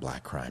black on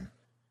black crime.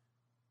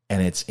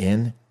 And it's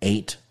in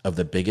 8 of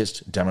the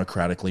biggest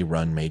democratically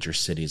run major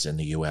cities in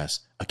the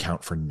U.S.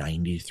 account for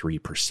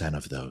 93%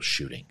 of those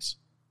shootings.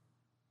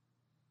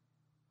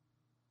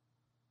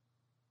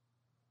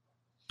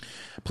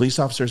 Police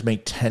officers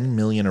make 10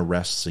 million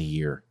arrests a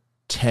year.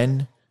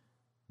 10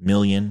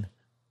 million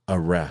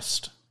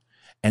arrests.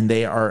 And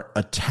they are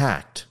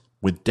attacked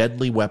with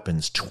deadly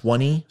weapons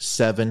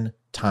 27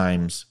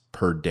 times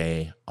per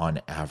day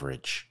on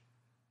average.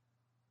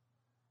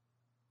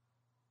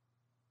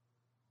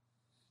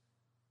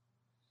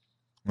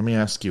 Let me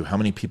ask you, how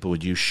many people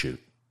would you shoot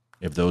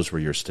if those were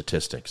your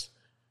statistics?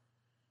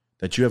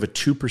 That you have a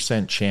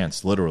 2%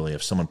 chance, literally,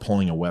 of someone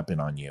pulling a weapon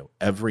on you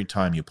every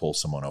time you pull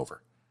someone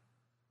over.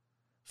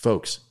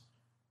 Folks,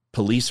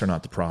 police are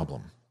not the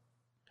problem.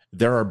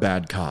 There are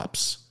bad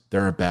cops.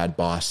 There are bad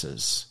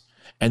bosses.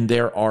 And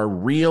there are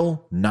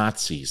real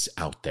Nazis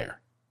out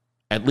there.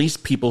 At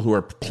least people who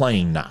are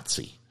playing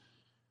Nazi.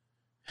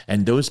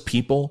 And those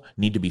people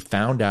need to be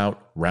found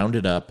out,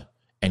 rounded up,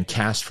 and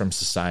cast from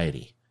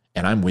society.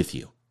 And I'm with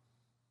you.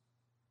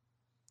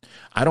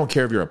 I don't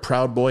care if you're a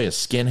Proud Boy, a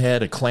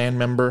skinhead, a Klan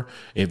member,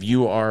 if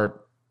you are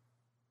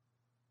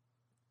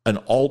an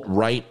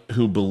alt-right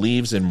who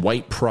believes in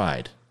white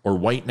pride or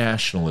white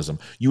nationalism,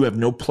 you have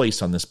no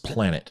place on this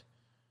planet.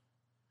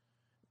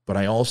 But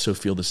I also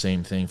feel the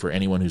same thing for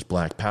anyone who's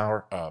black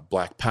power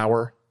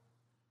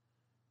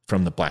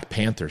from the Black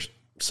Panthers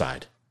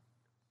side.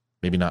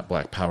 Maybe not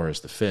black power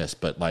as the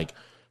fist, but like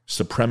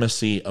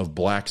supremacy of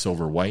blacks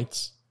over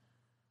whites,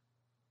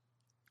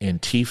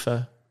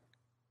 Antifa,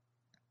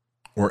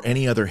 or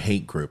any other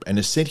hate group. And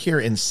to sit here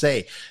and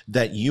say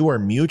that you are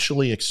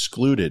mutually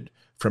excluded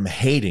from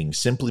hating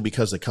simply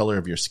because of the color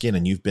of your skin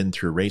and you've been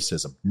through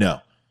racism. No,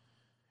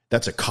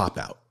 that's a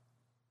cop-out.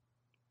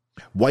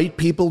 White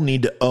people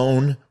need to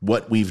own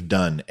what we've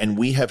done, and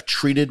we have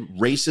treated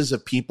races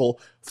of people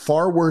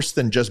far worse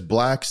than just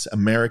blacks,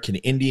 American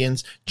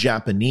Indians,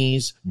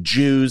 Japanese,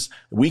 Jews.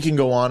 We can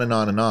go on and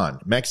on and on.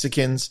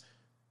 Mexicans,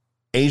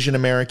 Asian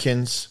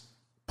Americans,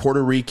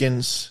 Puerto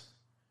Ricans,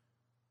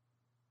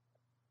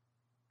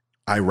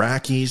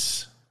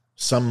 Iraqis,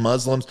 some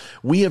Muslims.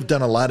 We have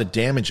done a lot of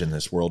damage in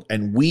this world,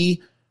 and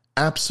we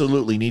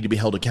absolutely need to be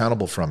held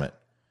accountable from it.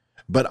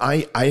 But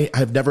I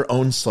have never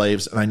owned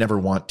slaves, and I never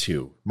want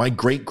to. My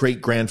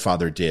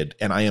great-great-grandfather did,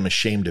 and I am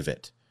ashamed of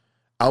it.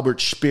 Albert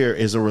Speer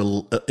is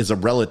a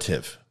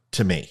relative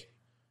to me.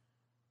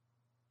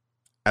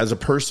 As a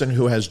person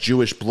who has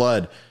Jewish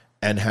blood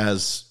and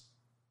has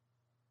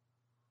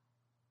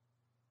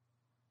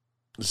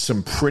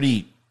some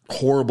pretty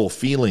horrible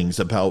feelings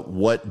about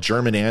what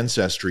German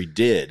ancestry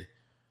did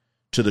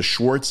to the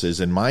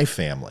Schwartzes in my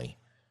family,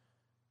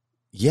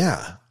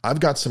 yeah, I've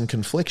got some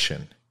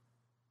confliction.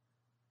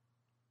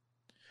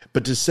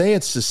 But to say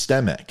it's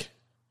systemic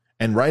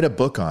and write a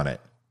book on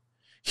it,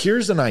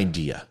 here's an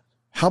idea.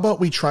 How about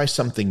we try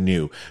something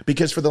new?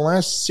 Because for the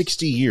last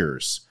 60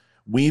 years,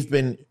 we've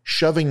been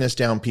shoving this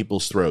down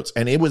people's throats.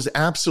 And it was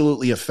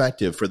absolutely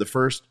effective for the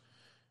first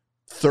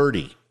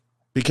 30,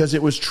 because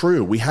it was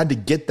true. We had to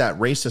get that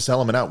racist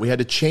element out. We had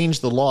to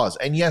change the laws.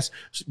 And yes,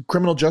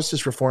 criminal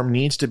justice reform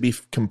needs to be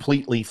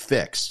completely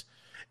fixed.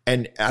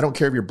 And I don't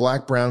care if you're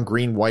black, brown,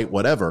 green, white,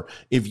 whatever.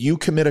 If you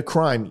commit a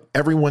crime,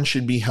 everyone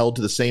should be held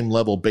to the same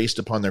level based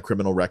upon their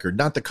criminal record,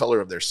 not the color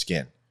of their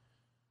skin.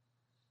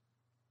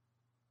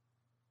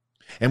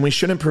 And we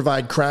shouldn't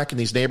provide crack in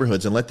these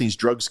neighborhoods and let these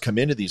drugs come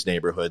into these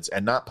neighborhoods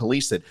and not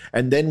police it.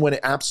 And then when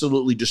it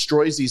absolutely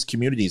destroys these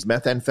communities,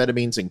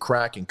 methamphetamines and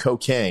crack and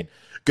cocaine,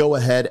 go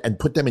ahead and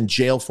put them in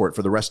jail for it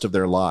for the rest of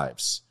their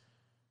lives.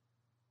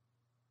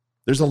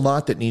 There's a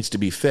lot that needs to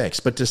be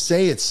fixed. But to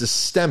say it's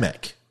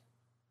systemic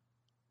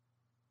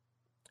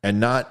and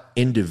not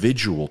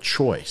individual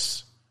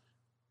choice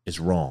is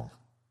wrong.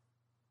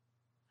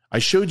 I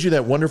showed you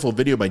that wonderful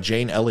video by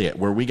Jane Elliott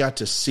where we got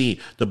to see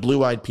the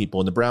blue-eyed people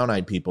and the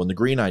brown-eyed people and the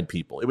green-eyed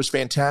people. It was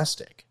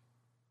fantastic.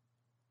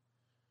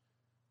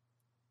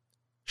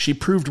 She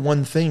proved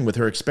one thing with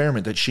her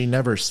experiment that she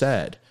never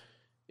said,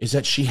 is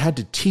that she had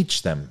to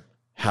teach them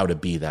how to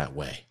be that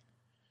way.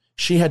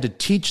 She had to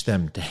teach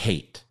them to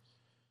hate,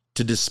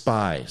 to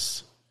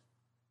despise,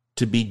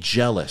 to be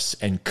jealous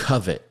and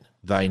covet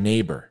thy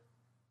neighbor.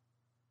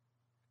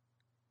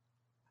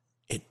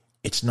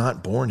 It's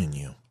not born in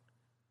you.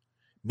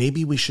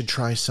 Maybe we should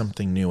try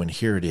something new, and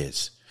here it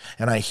is.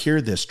 And I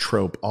hear this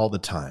trope all the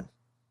time.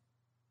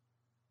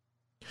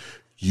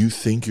 You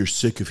think you're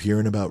sick of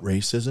hearing about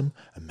racism?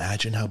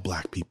 Imagine how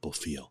black people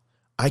feel.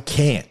 I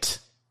can't.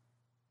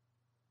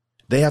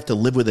 They have to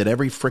live with it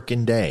every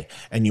freaking day.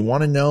 And you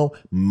want to know,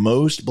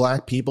 most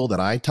black people that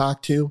I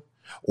talk to,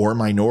 or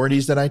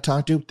minorities that I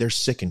talk to, they're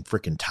sick and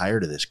freaking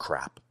tired of this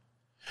crap.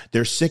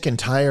 They're sick and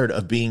tired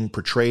of being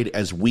portrayed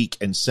as weak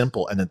and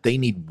simple, and that they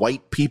need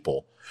white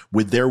people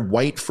with their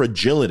white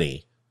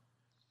fragility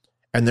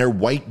and their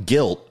white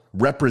guilt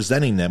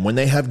representing them when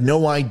they have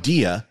no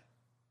idea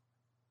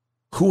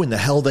who in the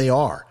hell they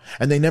are.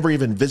 And they never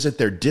even visit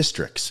their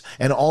districts.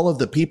 And all of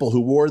the people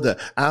who wore the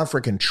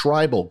African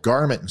tribal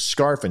garment and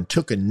scarf and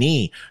took a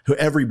knee, who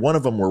every one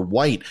of them were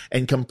white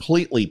and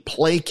completely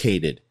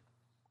placated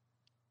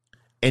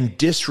and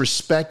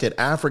disrespected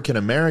African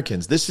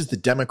Americans. This is the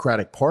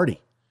Democratic Party.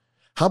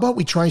 How about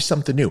we try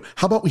something new?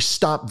 How about we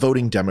stop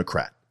voting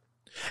Democrat?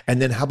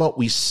 And then how about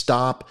we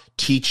stop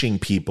teaching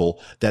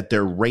people that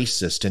they're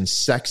racist and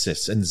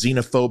sexist and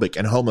xenophobic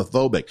and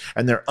homophobic,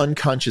 and their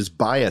unconscious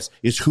bias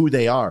is who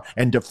they are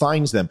and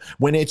defines them,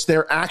 when it's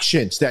their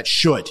actions that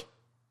should.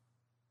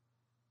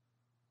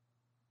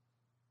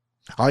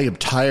 I am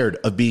tired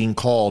of being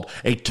called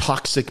a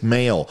toxic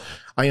male.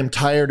 I am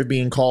tired of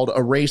being called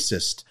a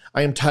racist.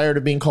 I am tired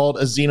of being called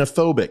a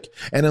xenophobic.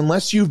 And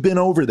unless you've been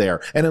over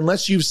there, and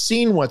unless you've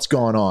seen what's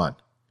gone on,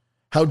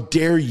 how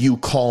dare you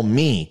call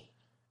me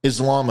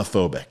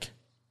Islamophobic?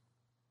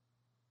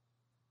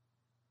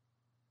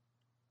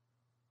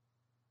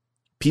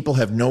 People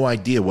have no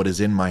idea what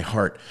is in my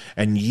heart,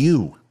 and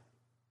you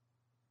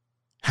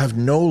have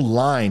no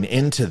line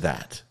into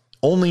that.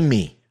 Only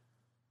me.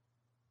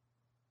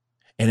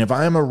 And if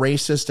I am a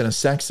racist and a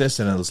sexist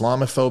and an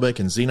Islamophobic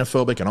and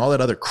xenophobic and all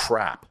that other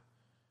crap,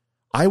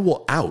 I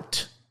will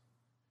out,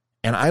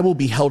 and I will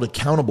be held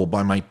accountable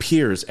by my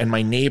peers and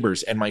my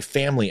neighbors and my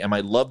family and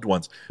my loved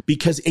ones,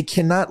 because it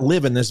cannot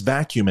live in this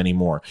vacuum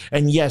anymore.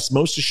 And yes,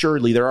 most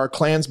assuredly, there are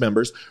Klans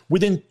members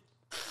within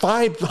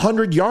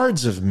 500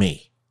 yards of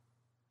me,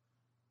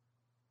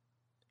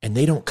 and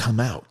they don't come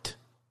out,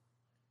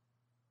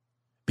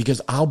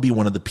 because I'll be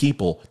one of the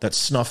people that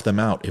snuff them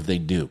out if they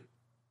do.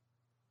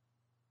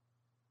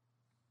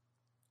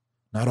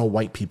 Not all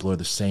white people are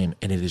the same,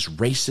 and it is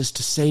racist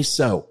to say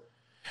so.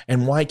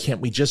 And why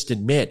can't we just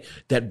admit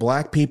that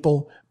black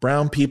people,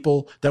 brown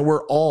people, that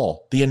we're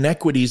all the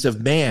inequities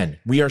of man?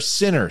 We are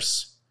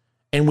sinners,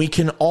 and we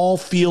can all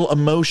feel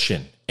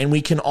emotion, and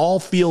we can all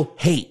feel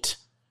hate,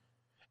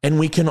 and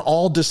we can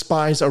all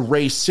despise a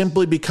race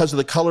simply because of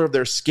the color of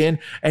their skin.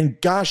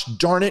 And gosh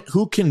darn it,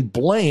 who can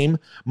blame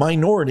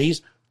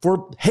minorities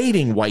for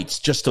hating whites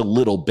just a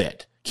little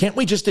bit? Can't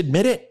we just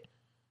admit it?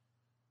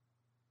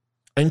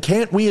 And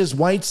can't we as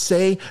whites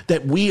say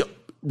that we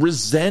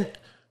resent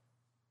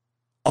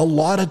a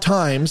lot of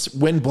times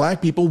when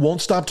black people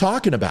won't stop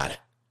talking about it?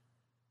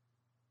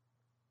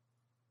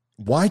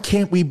 Why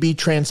can't we be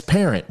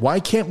transparent? Why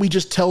can't we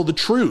just tell the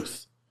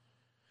truth?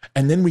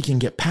 And then we can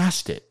get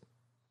past it.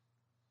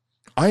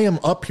 I am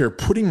up here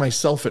putting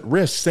myself at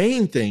risk,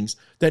 saying things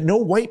that no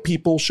white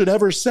people should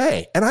ever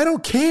say. And I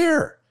don't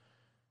care.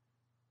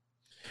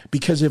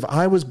 Because if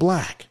I was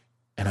black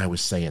and I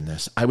was saying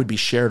this, I would be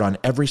shared on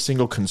every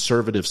single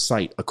conservative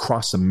site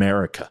across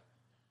America.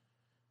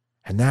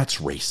 And that's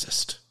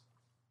racist.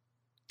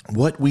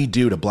 What we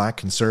do to black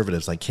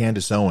conservatives like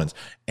Candace Owens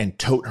and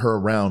tote her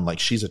around like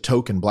she's a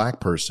token black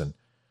person,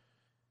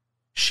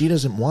 she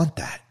doesn't want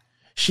that.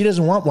 She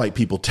doesn't want white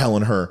people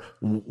telling her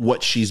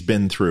what she's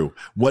been through,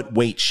 what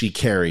weight she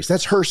carries.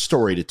 That's her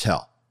story to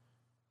tell.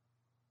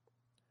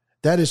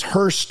 That is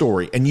her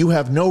story, and you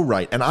have no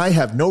right, and I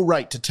have no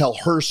right to tell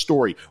her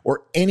story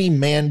or any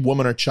man,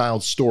 woman, or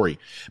child's story.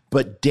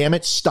 But damn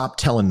it, stop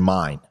telling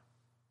mine.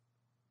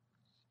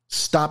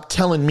 Stop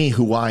telling me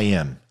who I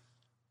am.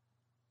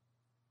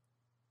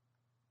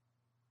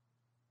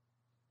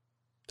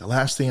 The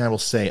last thing I will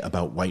say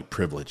about white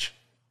privilege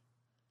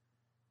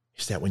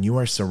is that when you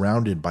are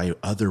surrounded by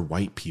other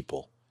white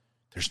people,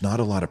 there's not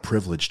a lot of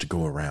privilege to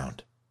go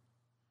around.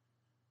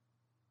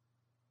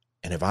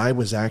 And if I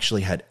was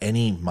actually had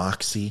any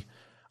moxie,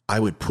 I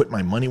would put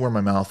my money where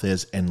my mouth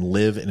is and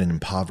live in an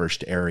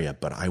impoverished area,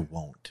 but I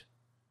won't.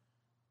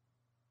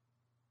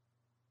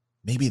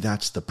 Maybe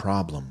that's the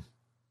problem.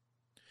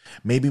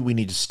 Maybe we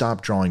need to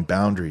stop drawing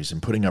boundaries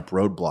and putting up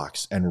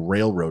roadblocks and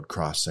railroad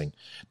crossing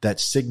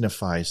that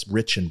signifies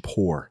rich and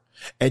poor,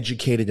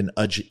 educated and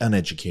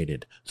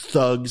uneducated,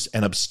 thugs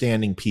and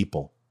upstanding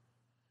people.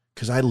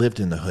 Because I lived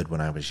in the hood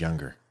when I was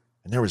younger,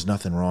 and there was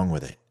nothing wrong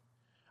with it.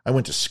 I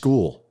went to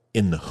school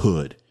in the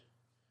hood,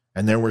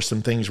 and there were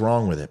some things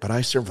wrong with it, but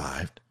I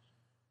survived.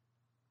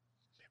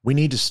 We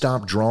need to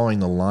stop drawing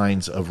the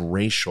lines of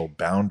racial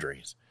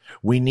boundaries.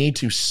 We need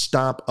to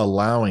stop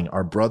allowing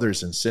our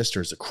brothers and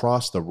sisters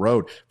across the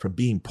road from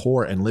being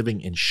poor and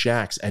living in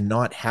shacks and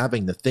not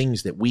having the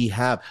things that we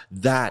have.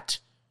 That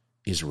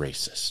is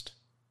racist.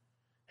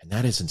 And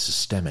that isn't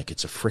systemic.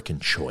 It's a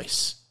frickin'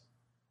 choice.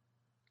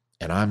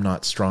 And I'm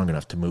not strong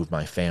enough to move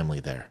my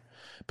family there.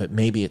 But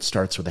maybe it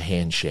starts with a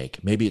handshake.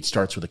 Maybe it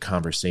starts with a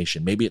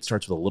conversation. Maybe it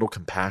starts with a little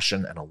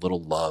compassion and a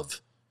little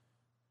love.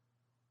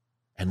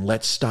 And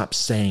let's stop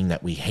saying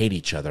that we hate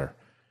each other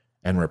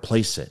and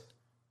replace it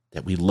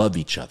that we love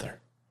each other.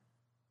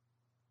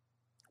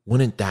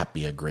 Wouldn't that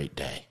be a great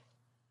day?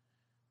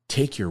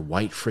 Take your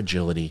white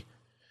fragility,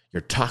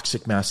 your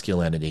toxic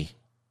masculinity,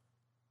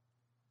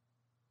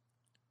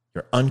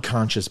 your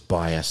unconscious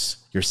bias,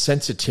 your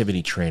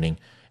sensitivity training,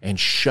 and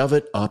shove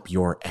it up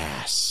your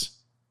ass.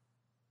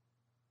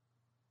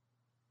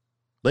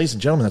 Ladies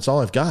and gentlemen, that's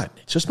all I've got.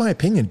 It's just my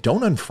opinion.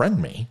 Don't unfriend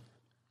me.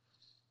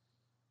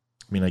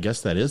 I mean, I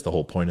guess that is the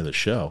whole point of the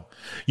show.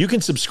 You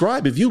can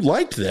subscribe if you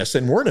liked this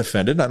and weren't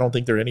offended. I don't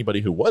think there's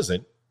anybody who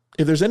wasn't.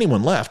 If there's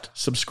anyone left,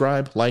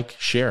 subscribe, like,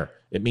 share.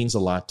 It means a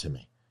lot to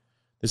me.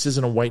 This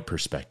isn't a white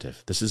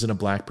perspective. This isn't a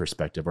black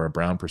perspective or a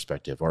brown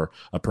perspective or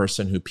a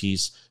person who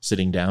pees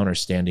sitting down or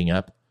standing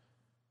up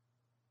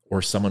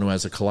or someone who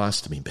has a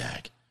colostomy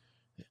bag.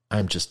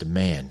 I'm just a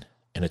man,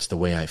 and it's the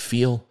way I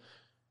feel,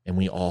 and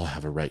we all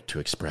have a right to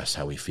express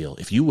how we feel.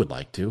 If you would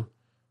like to,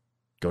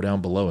 go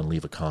down below and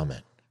leave a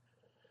comment.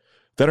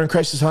 Veteran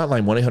Crisis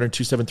Hotline,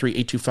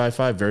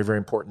 1-800-273-8255. Very, very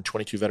important.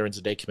 22 veterans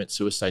a day commit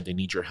suicide. They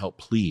need your help,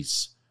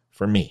 please,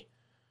 for me.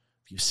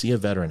 If you see a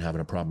veteran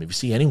having a problem, if you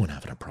see anyone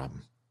having a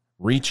problem,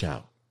 reach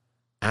out.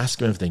 Ask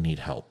them if they need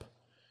help.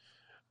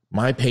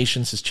 My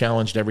patience is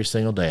challenged every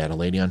single day. I had a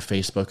lady on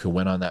Facebook who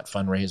went on that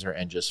fundraiser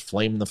and just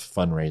flamed the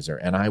fundraiser,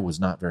 and I was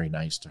not very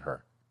nice to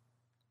her.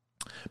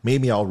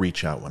 Maybe I'll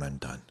reach out when I'm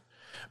done.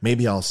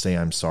 Maybe I'll say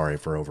I'm sorry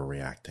for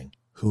overreacting.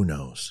 Who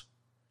knows?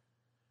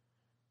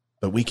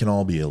 But we can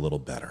all be a little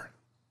better.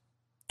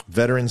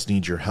 Veterans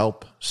need your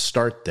help.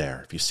 Start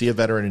there. If you see a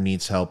veteran who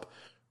needs help,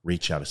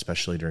 reach out,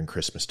 especially during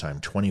Christmas time.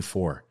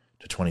 24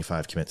 to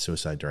 25 commit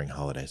suicide during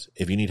holidays.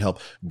 If you need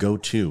help, go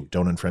to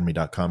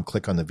don'tunfriendme.com.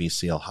 Click on the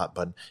VCL hot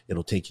button.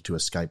 It'll take you to a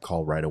Skype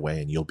call right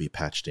away, and you'll be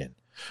patched in.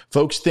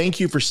 Folks, thank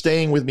you for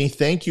staying with me.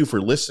 Thank you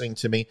for listening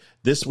to me.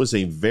 This was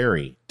a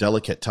very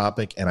delicate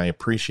topic, and I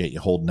appreciate you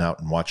holding out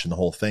and watching the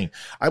whole thing.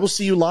 I will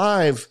see you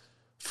live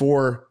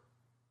for...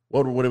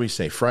 what do we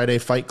say? Friday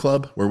Fight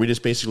Club, where we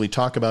just basically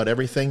talk about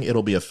everything.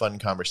 It'll be a fun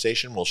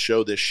conversation. We'll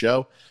show this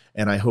show,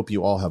 and I hope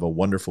you all have a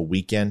wonderful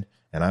weekend,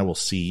 and I will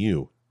see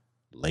you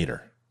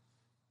later.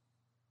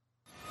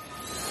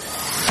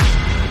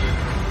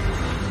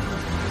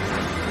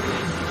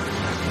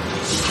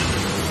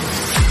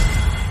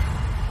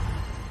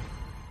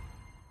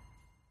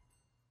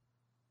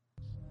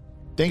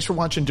 Thanks for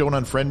watching Don't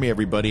Unfriend Me,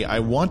 everybody. I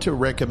want to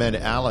recommend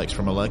Alex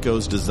from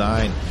Aleko's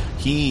Design.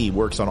 He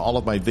works on all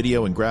of my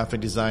video and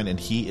graphic design, and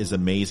he is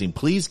amazing.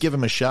 Please give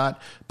him a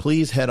shot.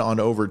 Please head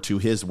on over to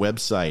his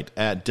website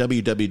at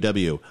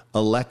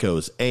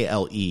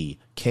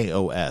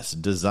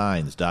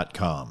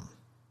www.alekos.designs.com.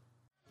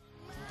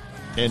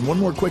 And one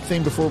more quick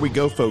thing before we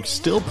go, folks.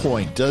 Still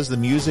Point does the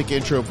music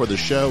intro for the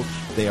show.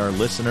 They are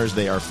listeners,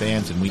 they are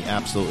fans, and we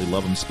absolutely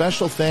love them.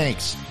 Special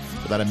thanks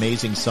for that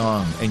amazing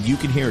song. And you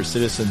can hear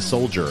Citizen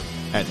Soldier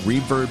at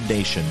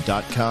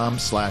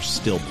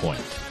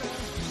ReverbNation.com/stillpoint.